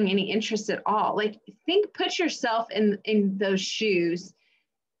showing any interest at all? Like, put yourself in those shoes.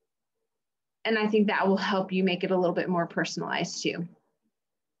 And I think that will help you make it a little bit more personalized too.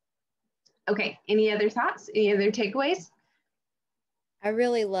 Okay, any other thoughts? Any other takeaways? I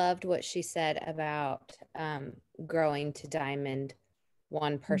really loved what she said about growing to diamond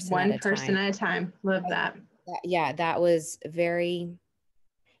one person at a time. Love that. Yeah, that was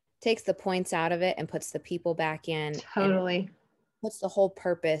takes the points out of it and puts the people back in. Totally. Puts the whole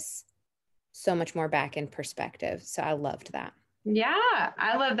purpose so much more back in perspective. So I loved that. Yeah,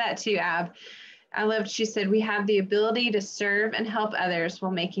 I love that too, Ab. I loved, she said, we have the ability to serve and help others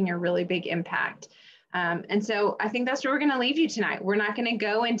while making a really big impact. And so I think that's where we're going to leave you tonight. We're not going to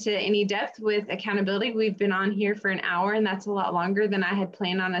go into any depth with accountability. We've been on here for an hour, and that's a lot longer than I had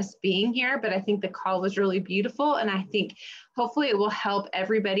planned on us being here. But I think the call was really beautiful. And I think hopefully it will help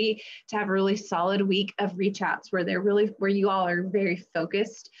everybody to have a really solid week of reach outs where you all are very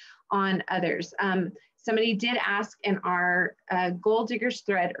focused on others. Somebody did ask in our Goal Diggers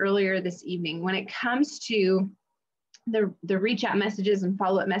thread earlier this evening, when it comes to the reach out messages and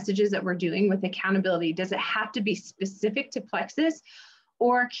follow-up messages that we're doing with accountability, does it have to be specific to Plexus,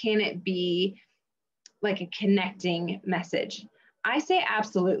 or can it be like a connecting message? I say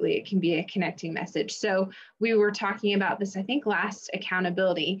absolutely it can be a connecting message. So we were talking about this, I think, last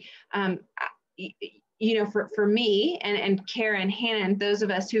accountability. You know, for me and Kara and Hannah and those of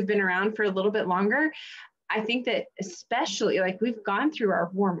us who've been around for a little bit longer, I think that especially like we've gone through our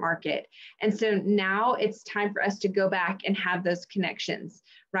warm market. And so now it's time for us to go back and have those connections,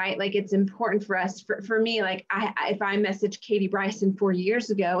 right? Like it's important for us, for me, like if I messaged Katie Bryson 4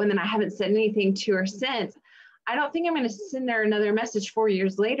 years ago and then I haven't said anything to her since, I don't think I'm going to send her another message 4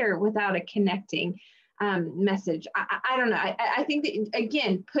 years later without a connecting message. I don't know. I think that,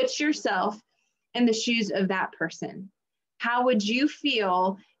 again, put yourself in the shoes of that person. How would you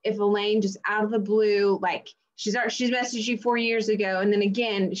feel if Elaine just out of the blue, like she's messaged you 4 years ago, and then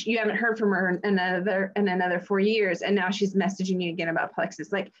again, you haven't heard from her in another 4 years, and now she's messaging you again about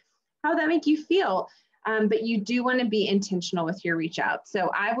Plexus? Like, how would that make you feel? But you do want to be intentional with your reach out.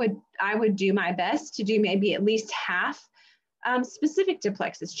 So I would do my best to do maybe at least half specific to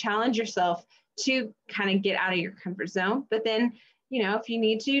Plexus. Challenge yourself to kind of get out of your comfort zone, but then, you know, if you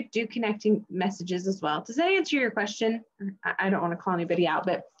need to, do connecting messages as well. Does that answer your question? I don't want to call anybody out,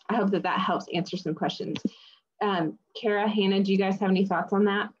 but I hope that helps answer some questions. Kara, Hannah, do you guys have any thoughts on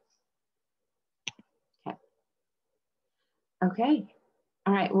that? Okay. Okay.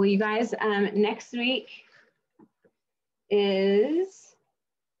 All right. Well, you guys, next week is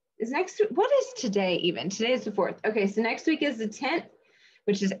next, what is today even? Today is the 4th. Okay. So next week is the 10th,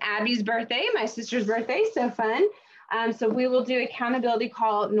 which is Abby's birthday, my sister's birthday. So fun. So we will do accountability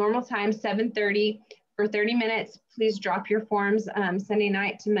call, normal time, 7:30 for 30 minutes. Please drop your forms Sunday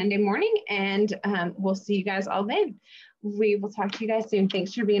night to Monday morning, and we'll see you guys all then. We will talk to you guys soon.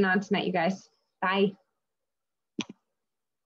 Thanks for being on tonight, you guys. Bye.